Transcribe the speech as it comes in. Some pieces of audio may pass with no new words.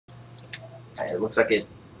It looks like it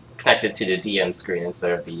connected to the DM screen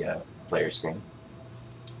instead of the player screen.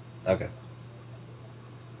 Okay.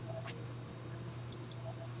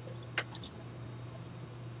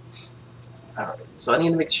 Alright, so I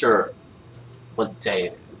need to make sure what day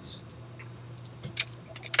it is.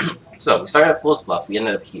 So, we started at Fool's Bluff, we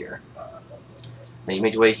ended up here. Then you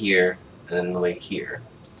made your way here, and then the way here.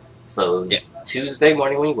 So it was Tuesday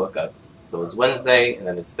morning when you woke up. So it's Wednesday, and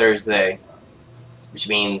then it's Thursday, which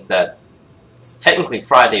means that it's technically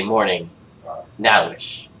Friday morning,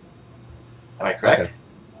 now-ish. Am I correct?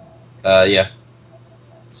 Okay. Yeah.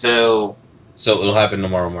 So it'll happen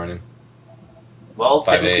tomorrow morning. Well,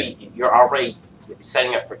 technically, you're already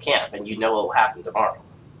setting up for camp, and you know what will happen tomorrow.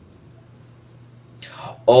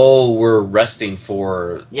 Oh, we're resting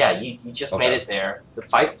for... Yeah, you just made it there. The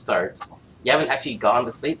fight starts. You haven't actually gone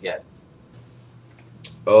to sleep yet.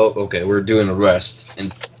 Oh, okay. We're doing a rest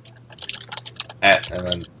and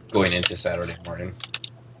then going into Saturday morning.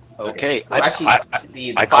 Okay. Well, actually,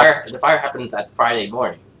 the fire happens at Friday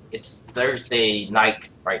morning. It's Thursday night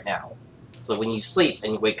right now. So when you sleep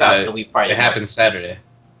and you wake up, it'll be Friday. It happens Saturday.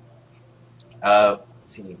 Let's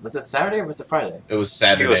see. Was it Saturday or was it Friday? It was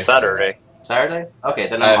Saturday. It was Saturday. Saturday? Okay,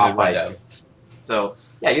 then I'm off by day. So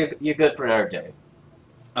yeah, you're good for another day.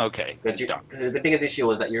 Okay. Because the biggest issue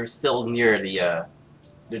was that you're still near the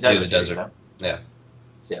desert. The desert. You know? Yeah.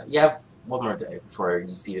 So yeah, you have one more day before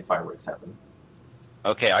you see the fireworks happen.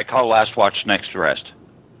 Okay, I call last watch next rest.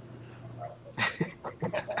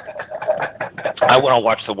 I want to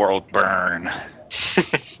watch the world burn.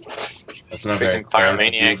 That's not very clear,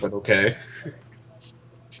 but okay.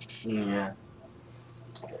 Yeah.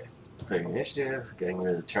 Okay. Clearing initiative, getting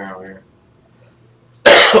rid of the turnover.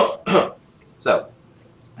 So,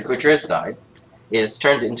 the creature has died. It is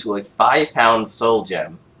turned into a 5-pound soul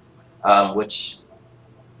gem, which...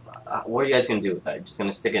 what are you guys going to do with that? You're just going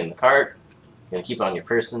to stick it in the cart? You're going to keep it on your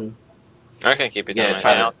person? I can keep it You're on going my to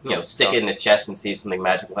try hand. to, stick it in his chest and see if something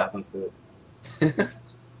magical happens to it?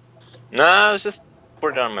 No, it's just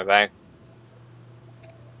put it on my back.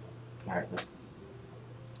 Alright, that's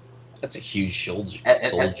a huge soul gem.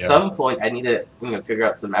 At some point, I need to figure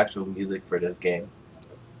out some actual music for this game.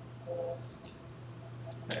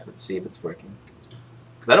 Alright, let's see if it's working.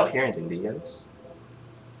 Because I don't hear anything, do you guys?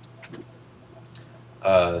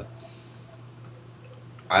 I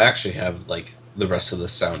actually have, like, the rest of the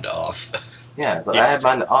sound off. Yeah, but I have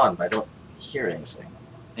mine on, but I don't hear anything.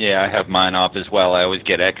 Yeah, I have mine off as well. I always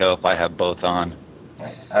get echo if I have both on.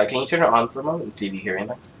 Right. Can you turn it on for a moment and see if you hear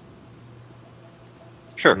anything?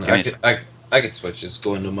 Sure. I could switch. Just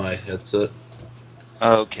go into my headset.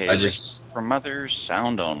 Okay. For mothers,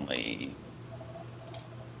 sound only.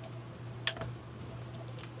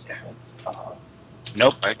 Yeah, it's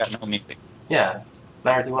Nope, I got no music. Yeah,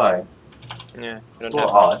 neither do I. Yeah. It's a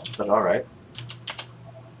little odd, but alright.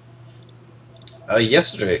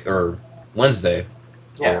 Yesterday or Wednesday.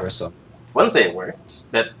 Yeah. Or something. Wednesday it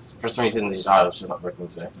worked. But for some reason these autos just not working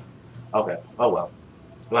today. Okay. Oh well.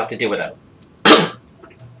 We'll have to deal with that.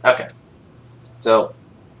 Okay. So,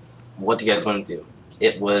 what do you guys want to do?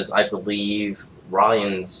 It was, I believe,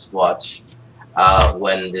 Ryan's watch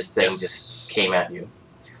when this thing just came at you.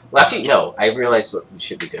 Well, actually, no. I realized what we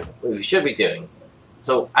should be doing. What we should be doing.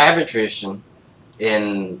 So, I have a tradition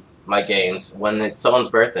in my games when it's someone's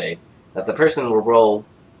birthday that the person will roll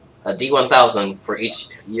a D1000 for each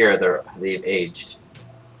year they've aged.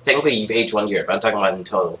 Technically, you've aged 1 year, but I'm talking about in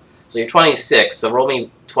total. So you're 26, so roll me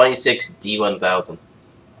 26 D1000.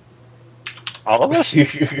 All of us?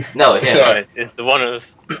 No, him. No, it's the one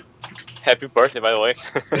who's... Happy birthday, by the way.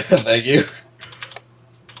 Thank you.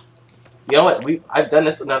 You know what? I've done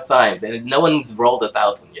this enough times, and no one's rolled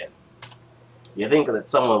 1,000 yet. You think that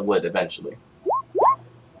someone would eventually.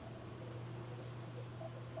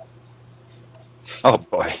 Oh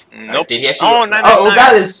boy. Nope. Did he actually? Oh, 999. Oh,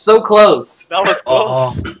 that is so close. That was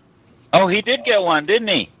close. Oh, he did get one, didn't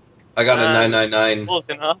he? I got a 999. Close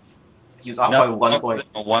enough. He was off by 1 point.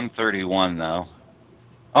 A 131 though.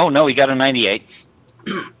 Oh no, he got a 98.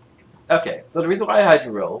 Okay, so the reason why I had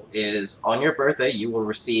you roll is on your birthday you will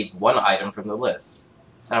receive one item from the list.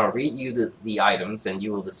 And I will read you the items, and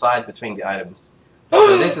you will decide between the items.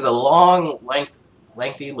 So this is a long,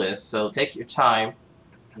 lengthy list. So take your time,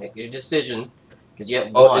 make your decision, because you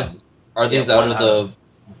have one. Are these out of the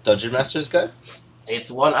Dungeon Master's Guide?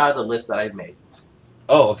 It's one out of the list that I made.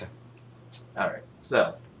 Oh, okay. All right,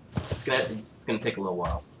 so it's gonna take a little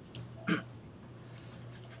while.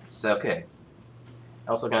 So okay.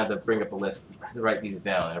 I'm also gonna have to bring up a list to write these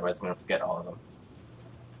down. Everybody's gonna forget all of them.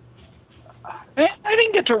 I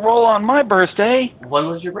didn't get to roll on my birthday. When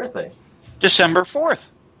was your birthday? December 4th.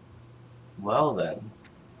 Well then,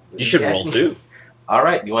 You should roll too. All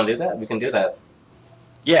right, you want to do that? We can do that.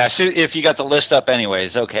 Yeah, so if you got the list up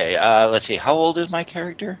anyways, okay. Let's see. How old is my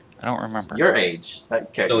character? I don't remember. Your age, not your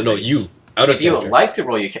character's No, age. you. Out of If you would character. like to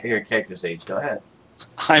roll your character's age, go ahead.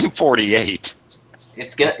 I'm 48.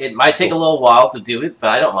 It might take a little while to do it, but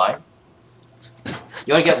I don't mind.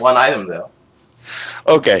 You only get one item though.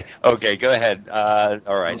 Okay, go ahead.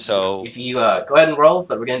 All right, so... If you go ahead and roll,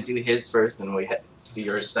 but we're gonna do his first, and we do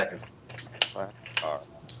yours second.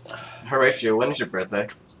 Horatio, when is your birthday?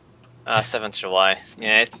 7th July.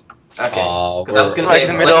 Yeah, it's Okay. Oh, Because I was gonna Right say in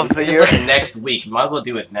the it's middle like, of the it's year. like next week. Might as well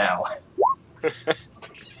do it now.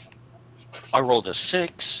 I rolled a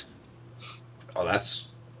 6. Oh, that's...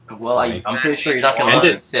 Well, I'm pretty sure you're not gonna And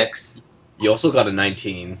roll a it- 6. You also got a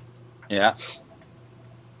 19. Yeah.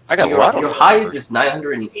 I got a lot of Your highest is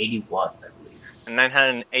 981, I believe.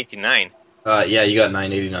 989. Yeah, you got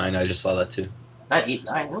 989. I just saw that too.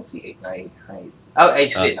 989. I don't see 89. Oh,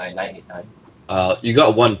 age 89. 989. You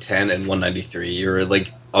got 110 and 193. You're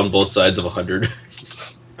like on both sides of 100.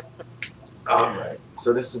 Alright,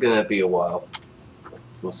 so this is gonna be a while.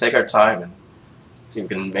 So let's take our time and see if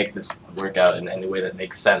we can make this work out in any way that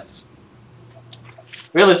makes sense.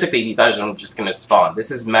 Realistically, these items are just gonna spawn.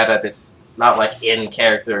 This is meta, this is not like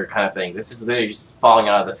in-character kind of thing. This is literally just falling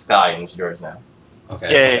out of the sky and it's yours now.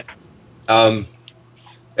 Okay. Yeah.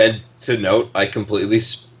 And to note, I completely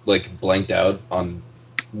like blanked out on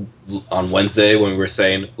Wednesday when we were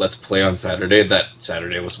saying let's play on Saturday. That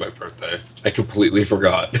Saturday was my birthday. I completely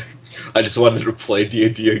forgot. I just wanted to play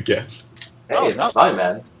D&D again. Hey, Oh, it's no. fine,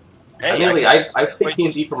 man. Hey, I mean, I played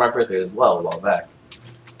D&D for my birthday as well a while back.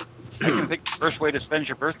 I can pick the first way to spend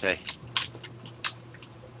your birthday.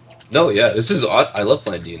 No, yeah, this is I love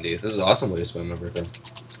playing D&D. This is an awesome way to spend my birthday.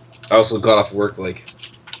 I also got off work like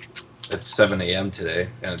at 7 a.m. today,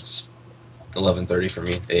 and it's 11:30 for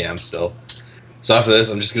me a.m. still. So after this,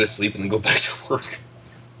 I'm just gonna sleep and then go back to work.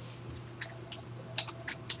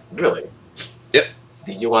 Really? Yep.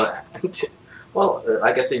 Did you want to... Well,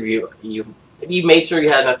 I guess if you made sure you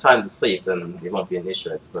had enough time to sleep, then it won't be an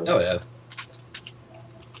issue, I suppose. Oh yeah.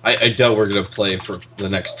 I doubt we're gonna play for the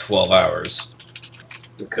next 12 hours.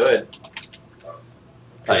 You could.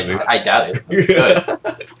 Maybe. I doubt it. You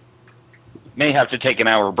could. May have to take an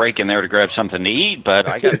hour break in there to grab something to eat, but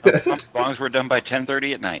I got no problem as long as we're done by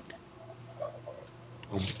 10:30 at night.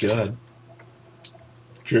 Oh my god.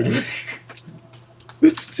 Could we?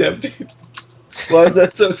 That's tempting. Why is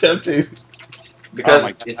that so tempting? Because Oh my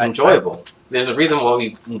God. it's enjoyable. There's a reason why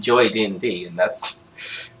we enjoy D&D, and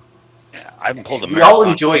that's... Yeah, I haven't pulled a We all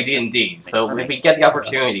marathon. enjoy D&D, so if we get the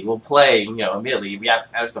opportunity, we'll play, immediately. We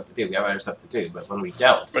have other stuff to do, but when we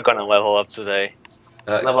don't... We're gonna level up today.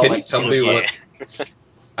 level Can like you tell 2 me plus. what...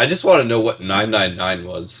 I just want to know what 999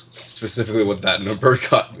 was. Specifically what that number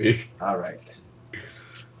got me. Alright.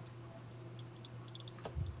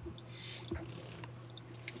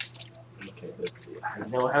 Okay, let's see. I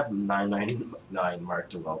know I have 999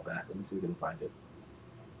 marked a while back. Let me see if we can find it.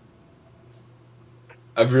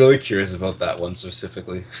 I'm really curious about that one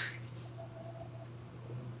specifically.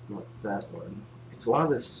 It's not that one. It's one of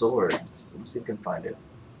the swords. Let me see if we can find it.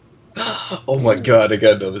 Oh my god, I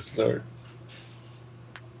gotta know this story.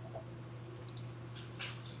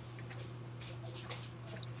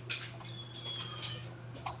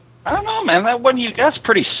 I don't know, man. That one you got's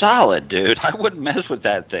pretty solid, dude. I wouldn't mess with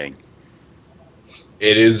that thing.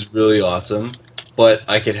 It is really awesome, but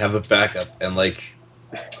I could have a backup and like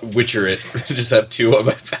Witcher it. Just have two on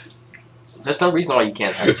my back. There's no reason why you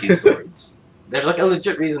can't have two swords. There's like a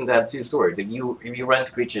legit reason to have two swords. If you run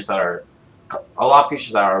into creatures that are a lot of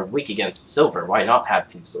creatures that are weak against silver, why not have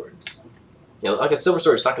two swords? Like a silver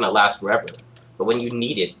sword is not going to last forever, but when you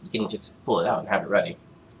need it, you can just pull it out and have it ready.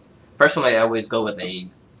 Personally, I always go with a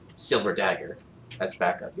silver dagger as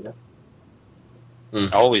backup.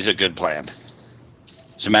 Always a good plan.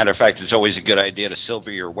 As a matter of fact, it's always a good idea to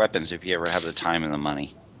silver your weapons if you ever have the time and the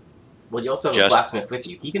money. Well, you also have a blacksmith with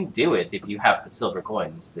you. He can do it if you have the silver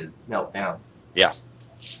coins to melt down. Yeah.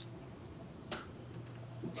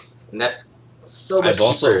 And that's so much I've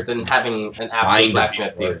also cheaper than having an actual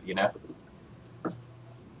blacksmith do it,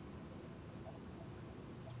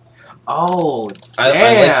 Oh, damn! I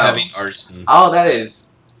like having arsons. Oh, that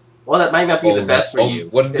is... Well, that might not be the best for you.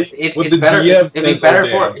 What It's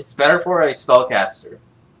better for a spellcaster.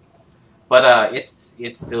 But it's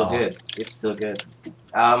still good. It's still good.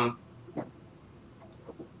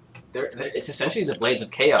 It's essentially the Blades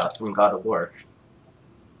of Chaos from God of War.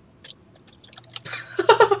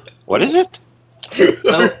 What is it?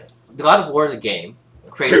 So, the God of War, the game,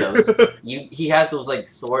 Kratos, he has those like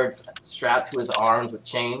swords strapped to his arms with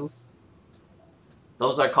chains.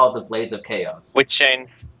 Those are called the Blades of Chaos. Which chain?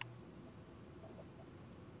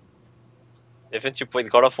 Haven't you played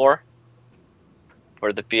God of War?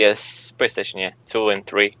 For the PlayStation, yeah, 2 and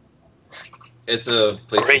 3. It's a Kratos.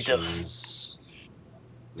 PlayStation's.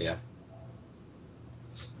 Yeah.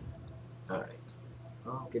 Alright.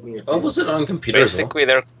 Oh, give me your Oh, was it on computer as well? Basically,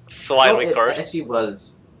 they're slightly it cursed. actually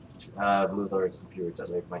was moved over to computers at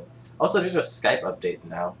later point. Also, there's a Skype update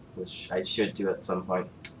now, which I should do at some point.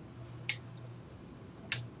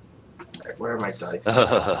 Alright, where are my dice?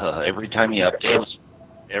 Every time he updates,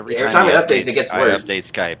 Every time it updates, it gets worse. I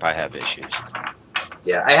update Skype, I have issues.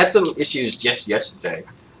 Yeah, I had some issues just yesterday.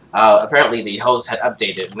 Apparently, the host had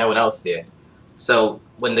updated, no one else did. So,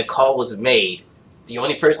 when the call was made, the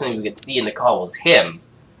only person we could see in the call was him,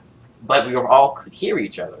 but we all could hear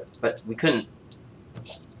each other. But we couldn't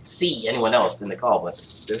see anyone else in the call but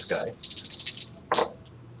this guy.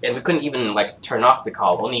 And we couldn't even, like, turn off the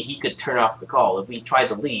call. Only he could turn off the call. If we tried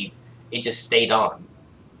to leave, it just stayed on.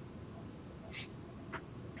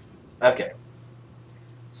 Okay.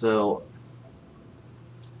 So,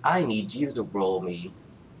 I need you to roll me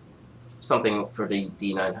something for the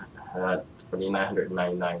D9 for the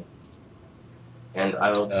 999, and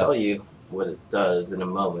I will tell you what it does in a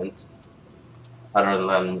moment. Other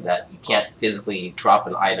than that, you can't physically drop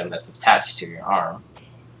an item that's attached to your arm.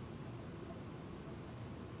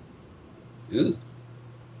 Ooh.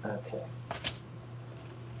 Okay.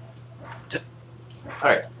 All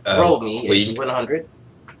right. Roll me a D100.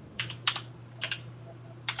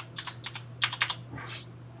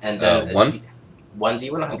 And then one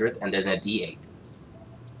D100, and then a D8.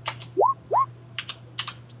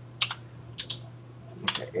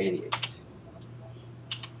 Okay, 88.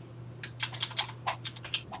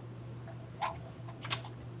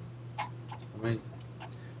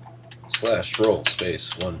 Slash roll space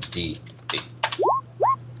 1D8.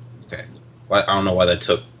 Okay. Well, I don't know why that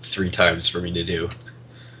took 3 times for me to do.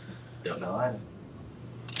 Don't know either.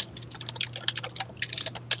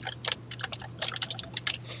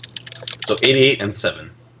 So 88 and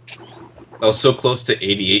 7. I was so close to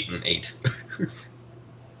 88 and 8.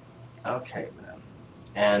 Okay, then.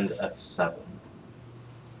 And a 7.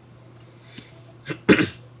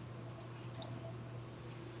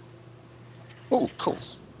 Oh, cool.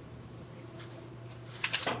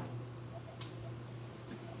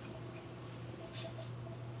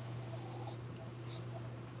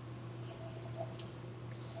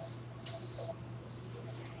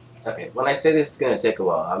 Okay, when I say this is going to take a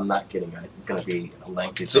while, I'm not kidding, guys. It's going to be a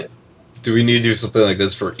lengthy bit. Do we need to do something like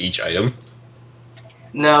this for each item?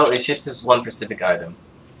 No, it's just this one specific item.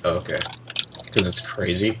 Oh, okay. Because it's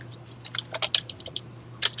crazy.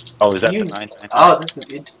 Oh, is that the 9? Oh, this is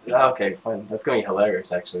it. Okay, fine. That's going to be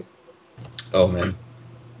hilarious, actually. Oh, man.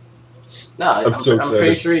 No, I'm so pretty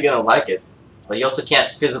excited. sure you're going to like it. But you also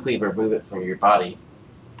can't physically remove it from your body.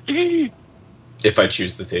 If I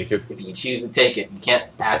choose to take it. If you choose to take it, you can't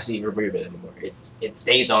actually remove it anymore. It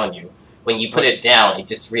stays on you. When you put it down, it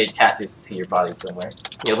just reattaches to your body somewhere.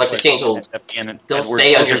 You know, like the chains will... They'll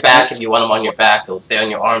stay on your back if you want them on your back. They'll stay on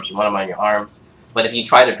your arms if you want them on your arms. But if you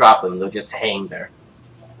try to drop them, they'll just hang there.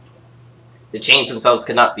 The chains themselves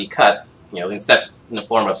cannot be cut, you know, except in the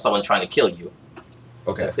form of someone trying to kill you.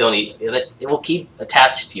 Okay. That's the only... It will keep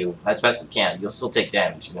attached to you as best it can. You'll still take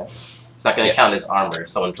damage, you know? It's not going to count as armor if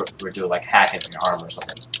someone were to, like, hack at your arm or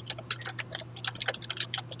something.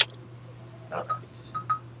 Alright.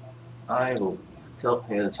 I will tell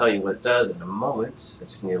you what it does in a moment. I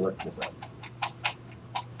just need to look this up.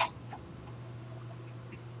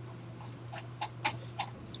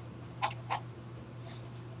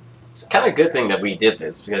 It's kind of a good thing that we did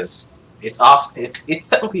this because it's off. It's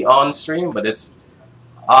technically on stream, but it's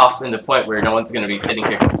off in the point where no one's going to be sitting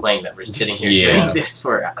here complaining that we're sitting here doing this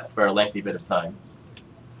for a lengthy bit of time.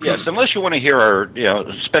 Yes, unless you want to hear our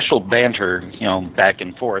special banter, back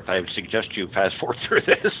and forth, I would suggest you fast forward through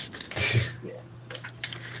this.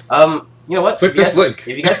 Yeah. You know what? Click this link.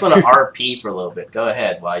 If you guys want to RP for a little bit, go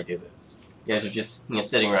ahead while I do this. You guys are just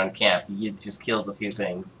sitting around camp. You just kills a few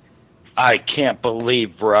things. I can't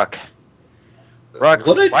believe Ruck. Ruck,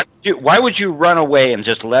 why would you run away and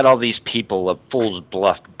just let all these people of Fool's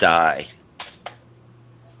Bluff die?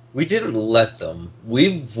 We didn't let them.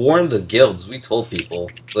 We warned the guilds. We told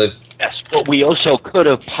people. Yes, but we also could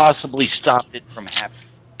have possibly stopped it from happening.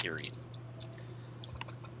 Period.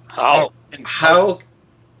 How?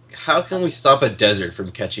 How can we stop a desert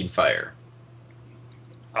from catching fire?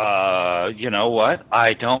 You know what?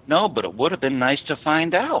 I don't know, but it would have been nice to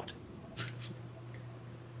find out.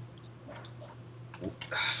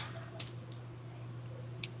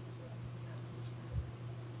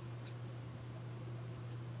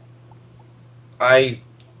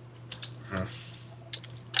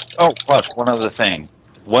 Oh, plus one other thing.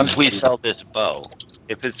 Once we sell this bow,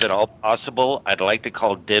 if it's at all possible, I'd like to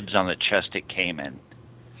call dibs on the chest it came in.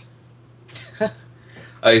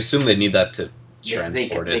 I assume they need that to They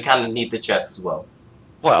transport it. kind of need the chest as well.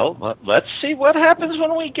 Well, let's see what happens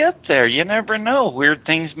when we get there. You never know. Weird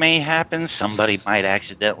things may happen. Somebody might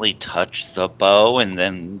accidentally touch the bow, and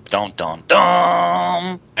then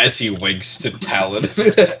dum. As he winks to Talon.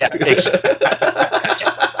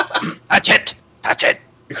 Touch it.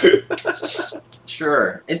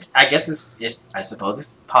 Sure, I suppose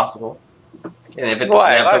it's possible. And if it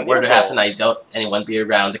were to know. happen, I doubt anyone be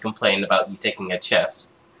around to complain about you taking a chest.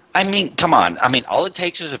 I mean, come on. I mean, all it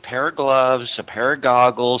takes is a pair of gloves, a pair of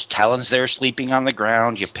goggles, Talon's there sleeping on the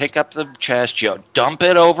ground. You pick up the chest, you dump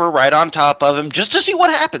it over right on top of him just to see what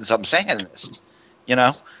happens. I'm saying this. You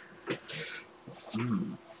know?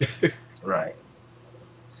 Right.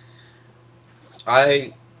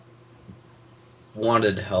 I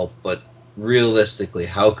wanted help, but realistically,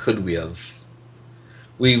 how could we have?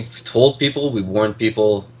 We've told people, we've warned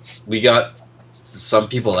people, we got some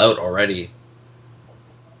people out already.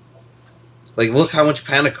 Like, look how much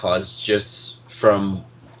panic caused just from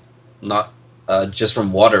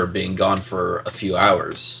water being gone for a few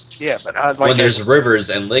hours. Yeah, but when there's rivers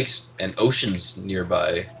and lakes and oceans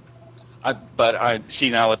nearby. But I see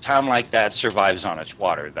now a town like that survives on its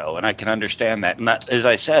water, though, and I can understand that. And that, as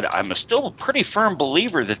I said, I'm still a pretty firm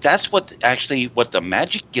believer that that's what the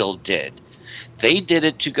Magic Guild did. They did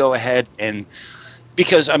it to go ahead and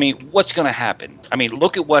because I mean, what's going to happen? I mean,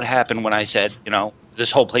 look at what happened when I said, this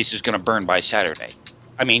whole place is going to burn by Saturday.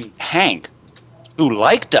 I mean, Hank, who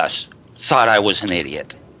liked us, thought I was an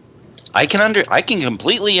idiot. I can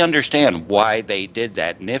completely understand why they did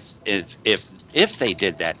that, and if they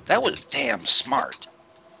did that, that was damn smart.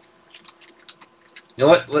 You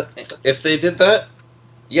know what? If they did that,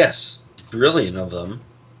 yes, brilliant of them,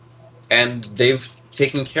 and they've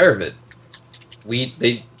taken care of it.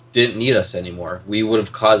 They didn't need us anymore. We would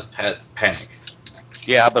have caused panic.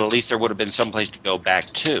 Yeah, but at least there would have been some place to go back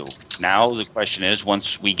to. Now the question is,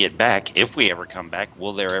 once we get back, if we ever come back,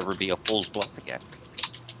 will there ever be a Fool's Bluff again?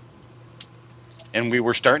 And we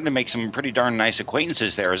were starting to make some pretty darn nice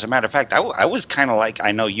acquaintances there. As a matter of fact, I was kind of like,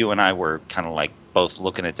 I know you and I were kind of like both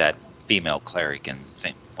looking at that female cleric and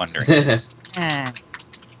wondering.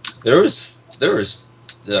 There was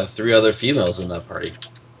 3 other females in that party.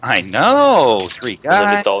 I know, 3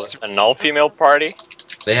 guys. Was it an all-female party?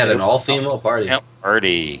 They had an all-female party.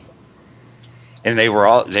 Party, and they were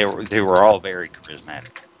all very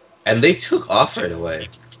charismatic. And they took off right away.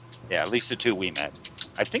 Yeah, at least the 2 we met.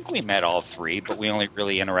 I think we met all 3, but we only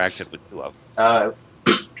really interacted with 2 of them.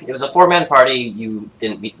 It was a 4-man party. You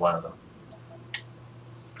didn't meet one of them.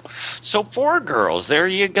 So 4 girls. There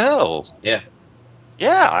you go. Yeah.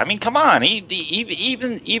 Yeah, I mean, come on.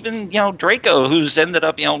 Even Draco, who's ended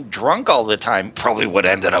up drunk all the time, probably would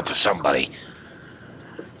have ended up with somebody.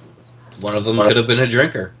 One of them could have been a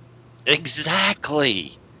drinker.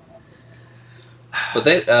 Exactly. But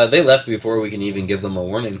they left before we can even give them a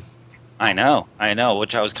warning. I know,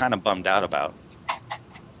 which I was kind of bummed out about.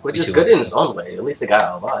 Which is good in its own way. At least they got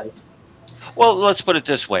out alive. Well, let's put it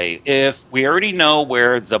this way. If we already know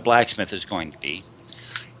where the blacksmith is going to be,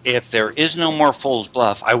 if there is no more Fool's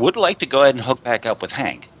Bluff, I would like to go ahead and hook back up with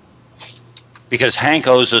Hank. Because Hank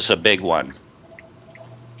owes us a big one.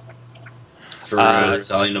 For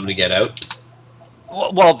telling them to get out?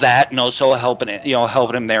 Well, that, and also helping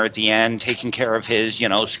him there at the end, taking care of his,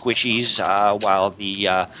 squishies while the,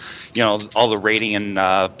 all the raiding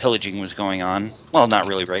and pillaging was going on. Well, not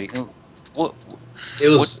really raiding. It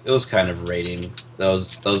was kind of raiding. That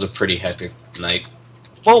was a pretty hectic night.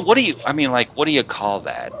 Well, what do you call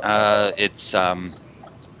that? It's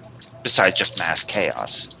besides just mass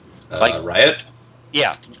chaos. Riot?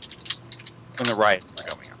 Yeah. When the riot was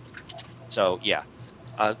going on. So yeah.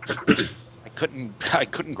 I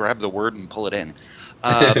couldn't grab the word and pull it in.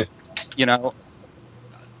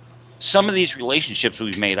 Some of these relationships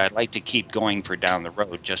we've made, I'd like to keep going for down the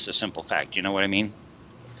road. Just a simple fact. You know what I mean?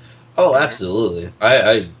 Oh, absolutely.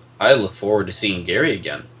 I look forward to seeing Gary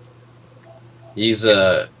again. He's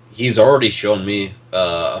already shown me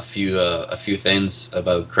a few things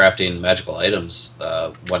about crafting magical items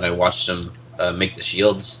when I watched him make the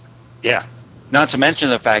shields. Yeah. Not to mention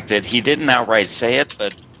the fact that he didn't outright say it,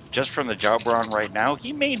 but just from the job we're on right now,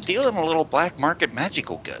 he may deal in a little black market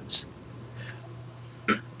magical goods.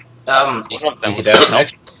 Your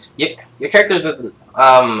character's doesn't.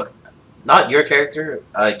 Not your character,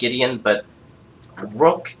 Gideon, but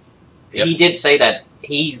Rook. Yep. He did say that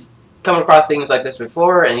he's come across things like this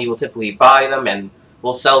before, and he will typically buy them and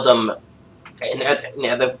will sell them in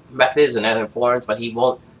other methods and other forms, but he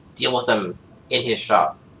won't deal with them in his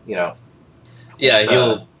shop. You know. Yeah, It's,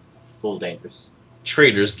 he'll it's a little dangerous.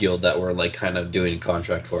 Traders Guild that we're like kind of doing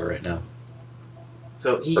contract for right now.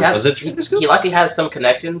 So he Or has was it he, Traders Guild? he likely has some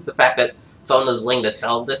connections. The fact that someone is willing to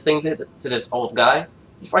sell this thing to this old guy,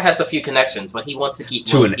 he probably has a few connections, but he wants to keep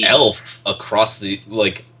To an low-key. elf across the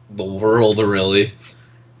world, really.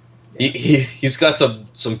 He's got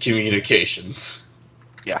some communications.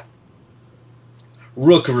 Yeah.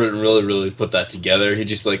 Rook wouldn't really put that together. He'd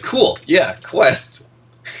just be like, "Cool, yeah, quest.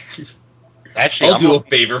 Actually, I'll do a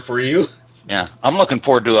favor for you." Yeah, I'm looking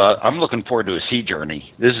forward to a sea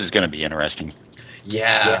journey. This is going to be interesting.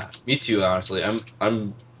 Yeah, me too. Honestly,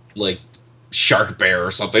 I'm like Shark Bear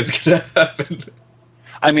or something's gonna happen.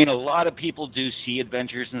 I mean, a lot of people do sea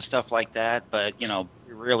adventures and stuff like that, but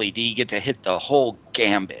really, do you get to hit the whole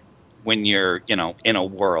gambit when you're in a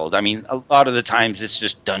world? I mean, a lot of the times it's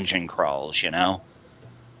just dungeon crawls.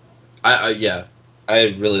 I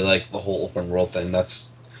really like the whole open world thing.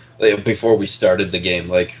 That's like, before we started the game,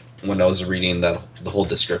 like when I was reading the whole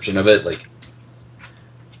description of it, like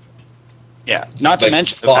Yeah, not to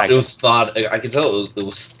mention the thought fact it was thought. I could tell it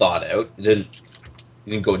was thought out. It didn't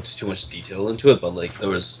go into too much detail into it, but like there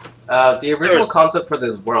was The original concept for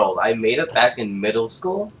this world, I made it back in middle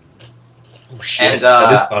school, oh shit, and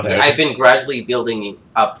that is thought out. I've been gradually building it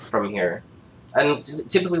up from here. And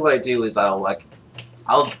typically, what I do is I'll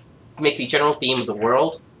make the general theme of the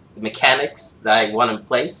world, the mechanics that I want in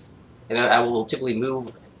place, and then I will typically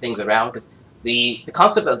move things around because the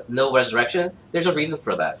concept of no resurrection. There's a reason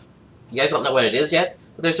for that. You guys don't know what it is yet,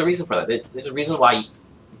 but there's a reason for that. There's a reason why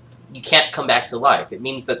you can't come back to life. It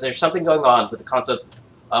means that there's something going on with the concept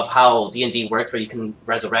of how D&D works, where you can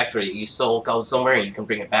resurrect, or your soul goes somewhere and you can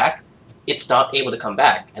bring it back. It's not able to come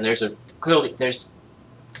back, and there's a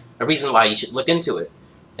reason why you should look into it.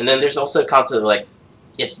 And then there's also a concept of like,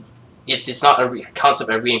 if it's not a concept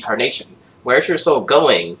of reincarnation, where's your soul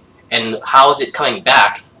going, and how is it coming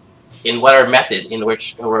back, in whatever method in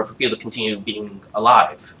which or for people to continue being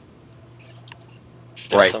alive.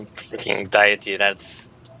 There's Right. some freaking deity that's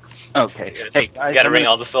Okay. Hey, guys, gathering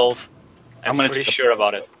all the souls. I'm I'm gonna pretty take a- sure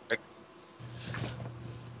about it.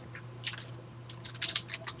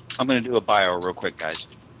 I'm going to do a bio real quick, guys.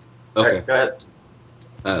 Okay, Alright, go ahead.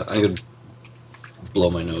 I'm gonna blow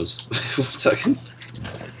my nose. 1 second.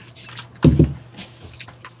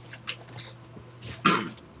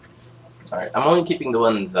 Alright, I'm only keeping the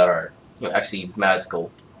ones that are actually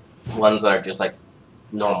magical. Ones that are just like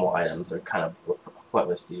normal items are kind of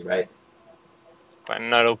pointless to you, right? But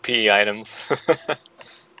not OP items.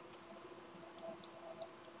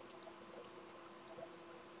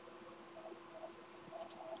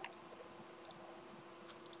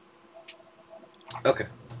 Okay.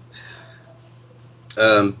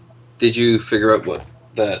 Did you figure out what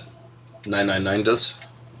that 999 does?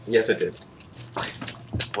 Yes, I did.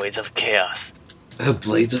 Blades of Chaos.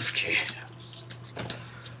 Blades of Chaos.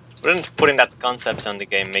 Wouldn't putting that concept on the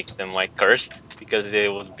game make them like cursed? Because they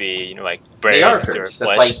would be, like They buried are in their cursed.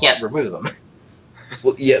 That's flesh. why you can't remove them.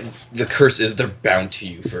 Well, yeah, the curse is they're bound to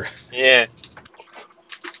you for. Yeah.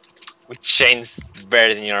 With chains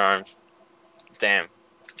buried in your arms. Damn.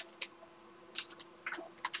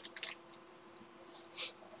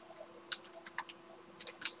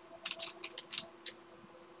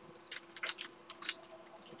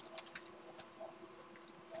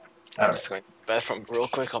 I'm Alright. just going to the bathroom real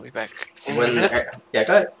quick. I'll be back. When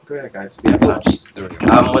yeah, go ahead, guys. We have time. There we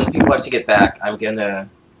go. When people actually get back, I'm gonna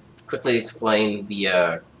quickly explain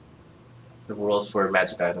the rules for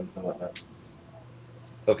magic items and whatnot.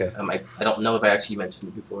 Okay. I don't know if I actually mentioned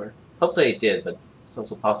it before. Hopefully I did, but it's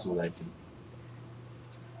also possible that I didn't.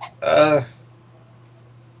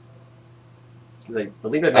 'Cause I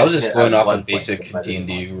believe I was just mentioned it going at off one of point, basic but I didn't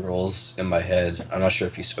D&D rules in my head. I'm not sure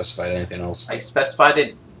if you specified anything else. I specified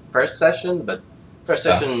it first session, but first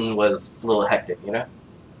session was a little hectic, you know?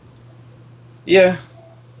 Yeah,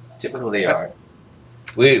 Typically they are.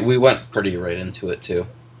 we went pretty right into it too.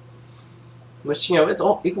 Which, it's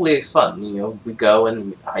all equally as fun. We go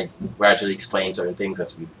and I gradually explain certain things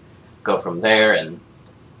as we go from there, and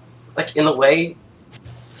like in a way,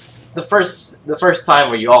 the first time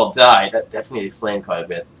where you all die, that definitely explained quite a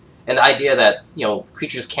bit. And the idea that,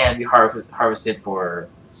 creatures can be harvested for,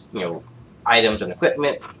 items and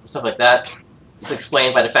equipment, stuff like that, is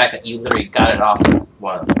explained by the fact that you literally got it off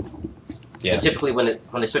one of them. Yeah. And typically when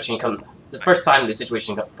the switching comes, the first time the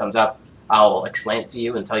situation comes up, I'll explain it to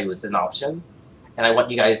you and tell you it's an option. And I want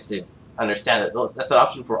you guys to understand that that's an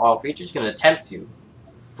option for all creatures. You can attempt to.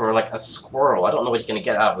 For like a squirrel, I don't know what you're going to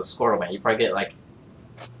get out of a squirrel, man. You probably get like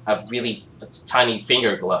a really tiny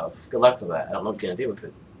finger glove. Good luck with that. I don't know what you're going to do with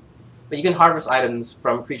it. But you can harvest items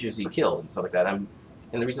from creatures you kill and stuff like that. And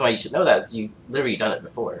the reason why you should know that is you've literally done it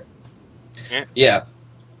before. Yeah,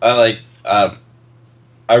 I like.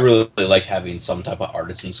 I really like having some type of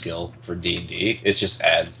artisan skill for D&D. It just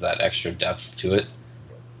adds that extra depth to it,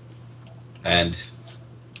 and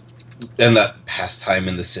that pastime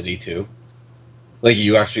in the city too. Like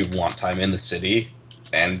you actually want time in the city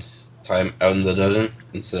and time out in the dungeon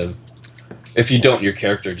instead of if you don't, your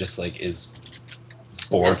character just like is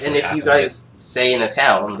bored. And if you guys stay in a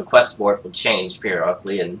town, the quest board will change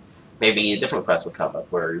periodically, and maybe a different quest will come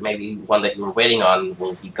up, where maybe one that you were waiting on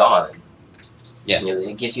will be gone. Yeah, you know,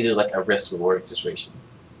 it gives you like a risk reward situation.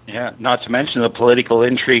 Yeah, not to mention the political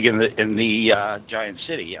intrigue in the giant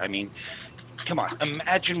city. I mean, come on,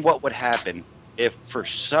 imagine what would happen if, for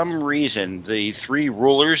some reason, the 3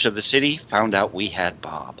 rulers of the city found out we had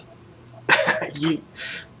Bob. you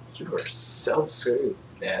are so screwed,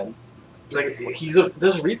 man. Like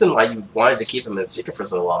there's a reason why you wanted to keep him in secret for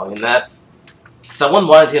so long, and that's someone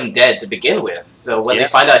wanted him dead to begin with. So when they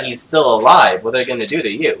find out he's still alive, what are they going to do to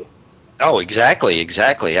you? Oh,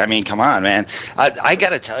 exactly. I mean, come on, man. I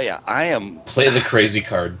got to tell you, I am play the crazy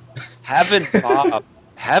card.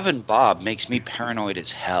 Having Bob makes me paranoid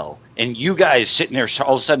as hell, and you guys sitting there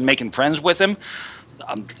all of a sudden making friends with him,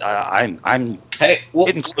 I'm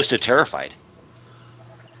getting close to terrified.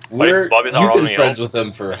 You've been friends with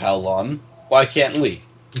him for how long? Why can't we?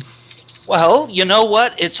 Well, you know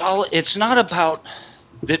what? It's not about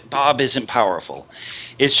that Bob isn't powerful.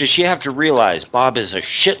 It's just you have to realize Bob is a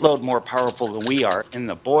shitload more powerful than we are, and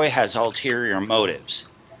the boy has ulterior motives.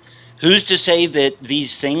 Who's to say that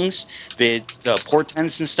these things, the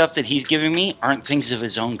portents and stuff that he's giving me, aren't things of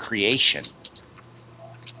his own creation?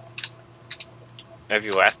 Have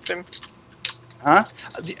you asked him? Huh?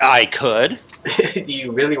 I could. Do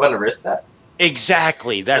you really want to risk that?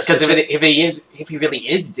 Exactly. That's because if he really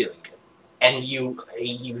is doing it, and you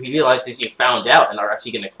realize this, you found out and are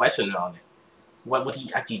actually going to question it on it, what would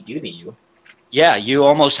he actually do to you? Yeah, you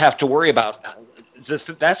almost have to worry about.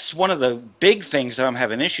 That's one of the big things that I'm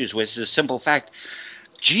having issues with. Is the simple fact,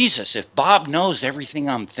 Jesus, if Bob knows everything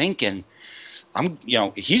I'm thinking,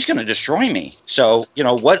 he's going to destroy me. So,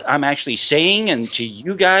 what I'm actually saying and to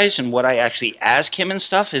you guys and what I actually ask him and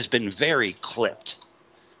stuff has been very clipped.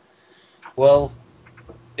 Well,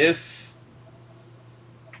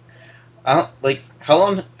 how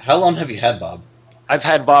long have you had Bob? I've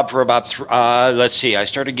had Bob for about, let's see, I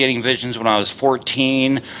started getting visions when I was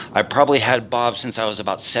 14. I probably had Bob since I was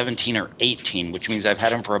about 17 or 18, which means I've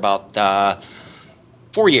had him for about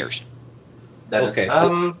 4 years. That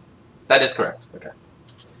is correct. Okay.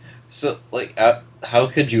 So, how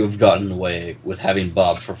could you have gotten away with having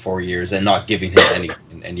Bob for 4 years and not giving him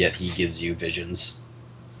anything, and yet he gives you visions?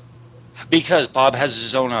 Because Bob has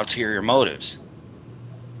his own ulterior motives.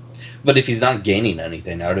 But if he's not gaining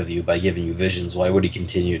anything out of you by giving you visions, why would he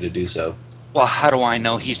continue to do so? Well, how do I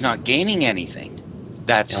know he's not gaining anything?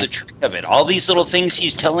 That's the trick of it. All these little things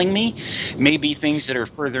he's telling me may be things that are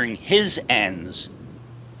furthering his ends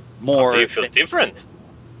more. Do you feel different?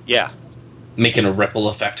 Yeah. Making a ripple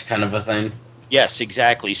effect kind of a thing? Yes,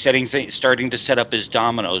 exactly. Starting to set up his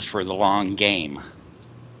dominoes for the long game.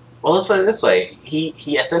 Well, let's put it this way.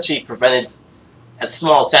 He essentially prevented a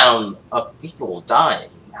small town of people dying.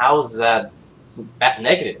 How is that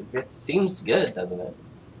negative? It seems good, doesn't it?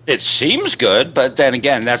 It seems good, but then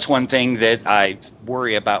again, that's one thing that I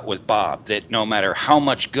worry about with Bob, that no matter how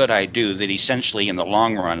much good I do, that essentially in the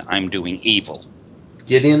long run, I'm doing evil.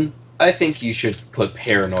 Gideon, I think you should put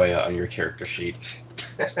paranoia on your character sheet.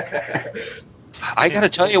 I gotta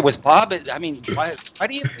tell you, with Bob, I mean, why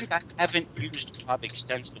do you think I haven't used Bob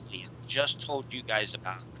extensively and just told you guys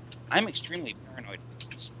about it? I'm extremely paranoid.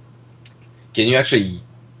 Can you actually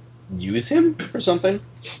use him for something?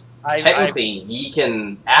 Technically, you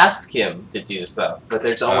can ask him to do stuff, but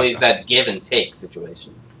there's always that give and take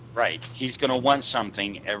situation. Right. He's going to want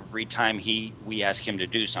something every time we ask him to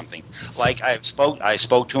do something. Like I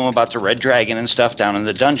spoke to him about the Red Dragon and stuff down in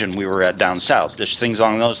the dungeon we were at down south. There's things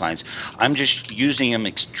along those lines. I'm just using him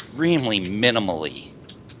extremely minimally.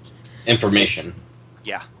 Information.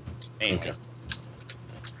 Yeah. Mainly. Okay.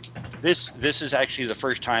 This is actually the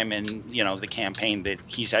first time in the campaign that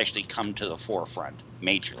he's actually come to the forefront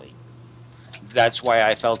majorly. That's why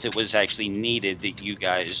I felt it was actually needed that you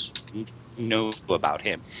guys know about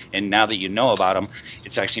him, and now that you know about him,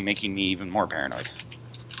 it's actually making me even more paranoid.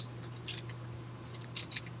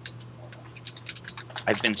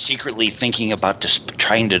 I've been secretly thinking about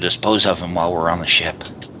trying to dispose of him while we're on the ship.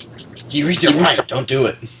 He reads it right. Don't do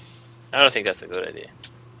it. I don't think that's a good idea.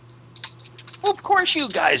 Well, of course you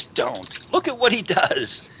guys don't. Look at what he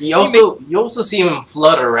does. You also see him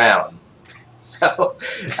float around. So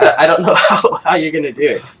I don't know how you're gonna do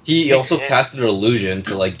it. He also casted an illusion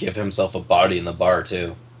to like give himself a body in the bar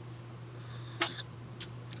too,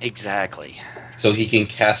 Exactly. so he can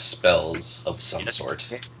cast spells of some sort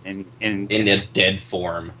And in a dead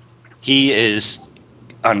form. he is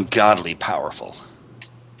ungodly powerful.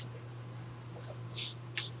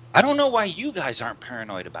 I don't know why you guys aren't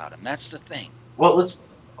paranoid about him. That's the thing. Well, let's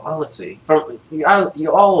see.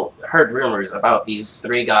 You all heard rumors about these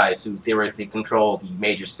 3 guys who theoretically control the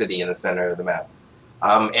major city in the center of the map,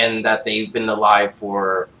 and that they've been alive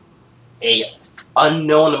for a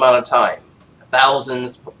unknown amount of time,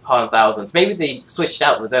 thousands upon thousands. Maybe they switched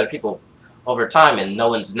out with other people over time, and no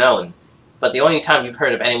one's known. But the only time you've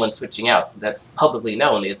heard of anyone switching out that's publicly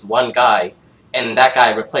known is one guy, and that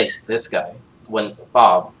guy replaced this guy,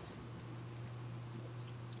 Bob.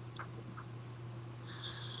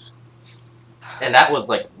 And that was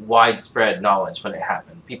like widespread knowledge when it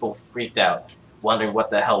happened. People freaked out, wondering what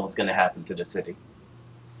the hell was going to happen to the city.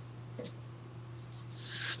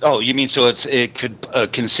 Oh, you mean so it could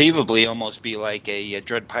conceivably almost be like a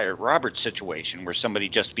Dread Pirate Roberts situation where somebody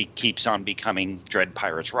just keeps on becoming Dread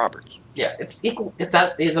Pirates Roberts. Yeah, it's equal.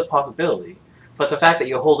 That is a possibility. But the fact that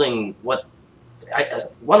you're holding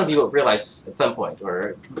one of you realized at some point,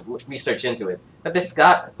 or research into it, that this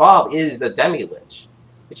guy, Bob, is a demi-lich.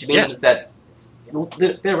 Which means that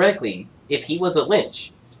theoretically, if he was a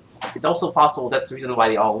lich, it's also possible that's the reason why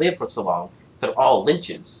they all live for so long. They're all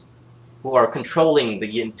lynches who are controlling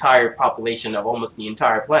the entire population of almost the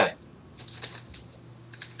entire planet.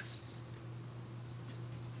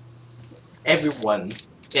 Everyone,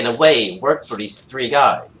 in a way, worked for these 3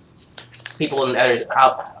 guys. People in other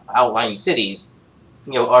outlying cities,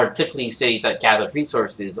 are typically cities that gather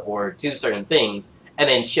resources or do certain things and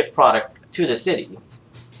then ship product to the city.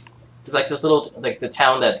 It's like this little, the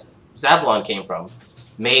town that Zavalon came from,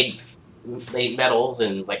 made metals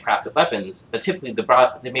and like crafted weapons, but typically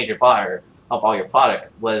the major buyer of all your product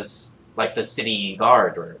was like the city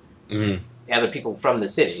guard or other people from the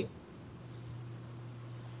city.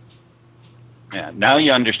 Yeah, now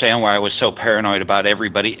you understand why I was so paranoid about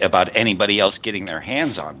anybody else getting their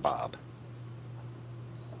hands on Bob.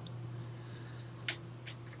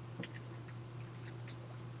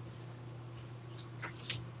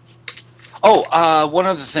 Oh, one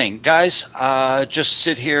other thing. Guys, just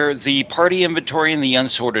sit here. The party inventory and the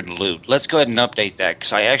unsorted loot. Let's go ahead and update that,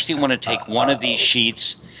 because I actually want to take one of these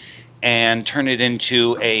sheets and turn it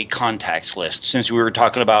into a contacts list, since we were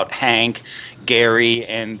talking about Hank, Gary,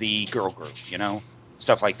 and the girl group,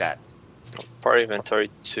 stuff like that. Party inventory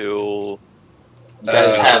to... You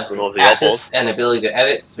guys have remove the access opals. and ability to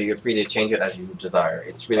edit, so you're free to change it as you desire.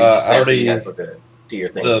 It's really just there for you guys to do your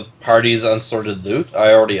thing. The party's unsorted loot,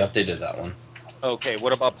 I already updated that one. Okay,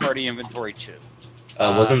 what about party inventory 2?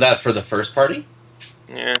 Wasn't that for the first party?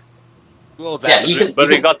 Yeah. Well, Yeah, you can. But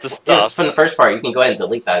we got the Yes, stuff. from the first part, you can go ahead and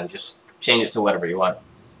delete that and just change it to whatever you want.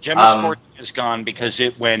 Gemma's Fortune is gone because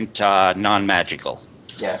it went non-magical.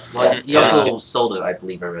 Yeah, well, you also sold it, I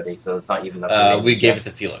believe, already, so it's not even up. We gave it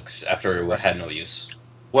to Felix after it had no use.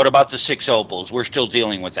 What about the 6 opals? We're still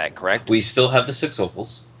dealing with that, correct? We still have the 6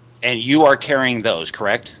 opals. And you are carrying those,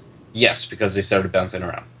 correct? Yes, because they started bouncing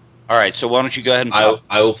around. All right, so why don't you go ahead and...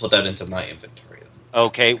 I will put that into my inventory.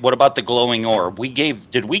 Okay, what about the glowing orb?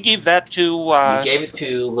 Did we give that to... you gave it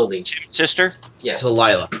to Lily. Sister? Yes. To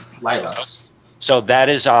Lila. Lila. So that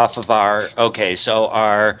is off of our... Okay, so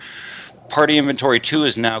our party inventory 2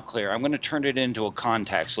 is now clear. I'm going to turn it into a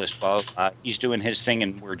contacts list while he's doing his thing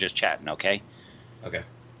and we're just chatting, okay? Okay.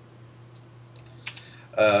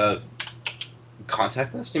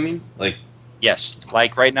 Contact list, you mean? Like... Yes,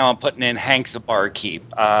 like right now I'm putting in Hank the barkeep.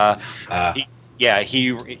 He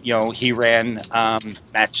ran the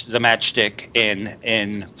matchstick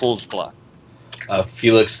in Fool's Bluff.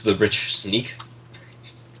 Felix the rich sneak.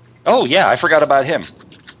 Oh yeah, I forgot about him.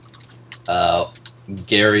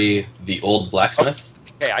 Gary the old blacksmith.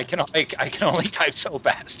 Okay, I can only type so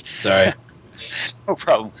fast. Sorry. No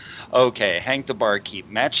problem. Okay, Hank the barkeep,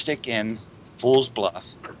 matchstick in Fool's Bluff.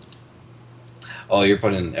 Oh, you're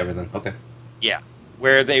putting in everything. Okay. Yeah,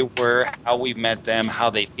 where they were, how we met them,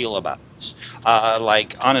 how they feel about us.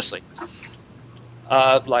 Like, honestly.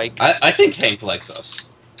 I think Hank likes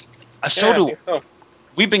us. So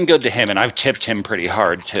we've been good to him, and I've tipped him pretty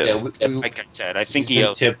hard, too. Yeah, like I said, I think he's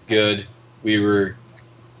been tipped good. We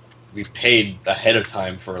paid ahead of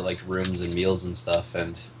time for, like, rooms and meals and stuff,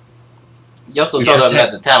 and... You also told him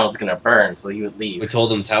that the town was going to burn, so he would leave. We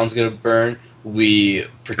told him the town's going to burn. We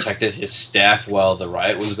protected his staff while the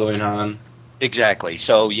riot was going on. Exactly.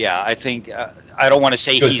 So, yeah, I think, I don't want to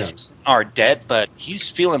say he's our debt, but he's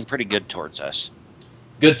feeling pretty good towards us.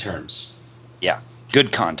 Good terms.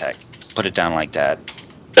 Good contact. Put it down like that.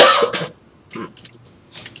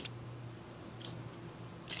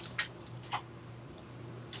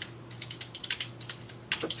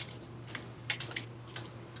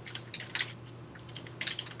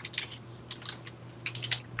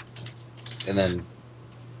 And then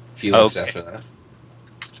Felix Okay. after that.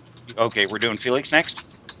 Okay, we're doing Felix next?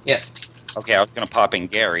 Yeah. Okay, I was going to pop in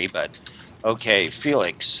Gary, but okay,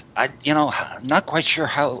 Felix. I'm not quite sure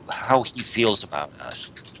how he feels about us.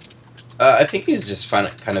 I think he's just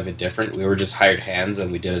kind of indifferent. We were just hired hands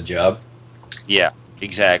and we did a job. Yeah,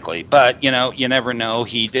 exactly. But, you never know.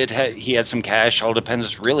 He had some cash. All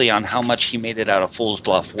depends really on how much he made it out of Fool's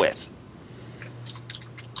Bluff with.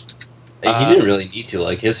 He didn't really need to.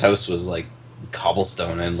 Like, his house was, like,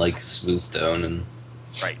 cobblestone and, like, smooth stone and...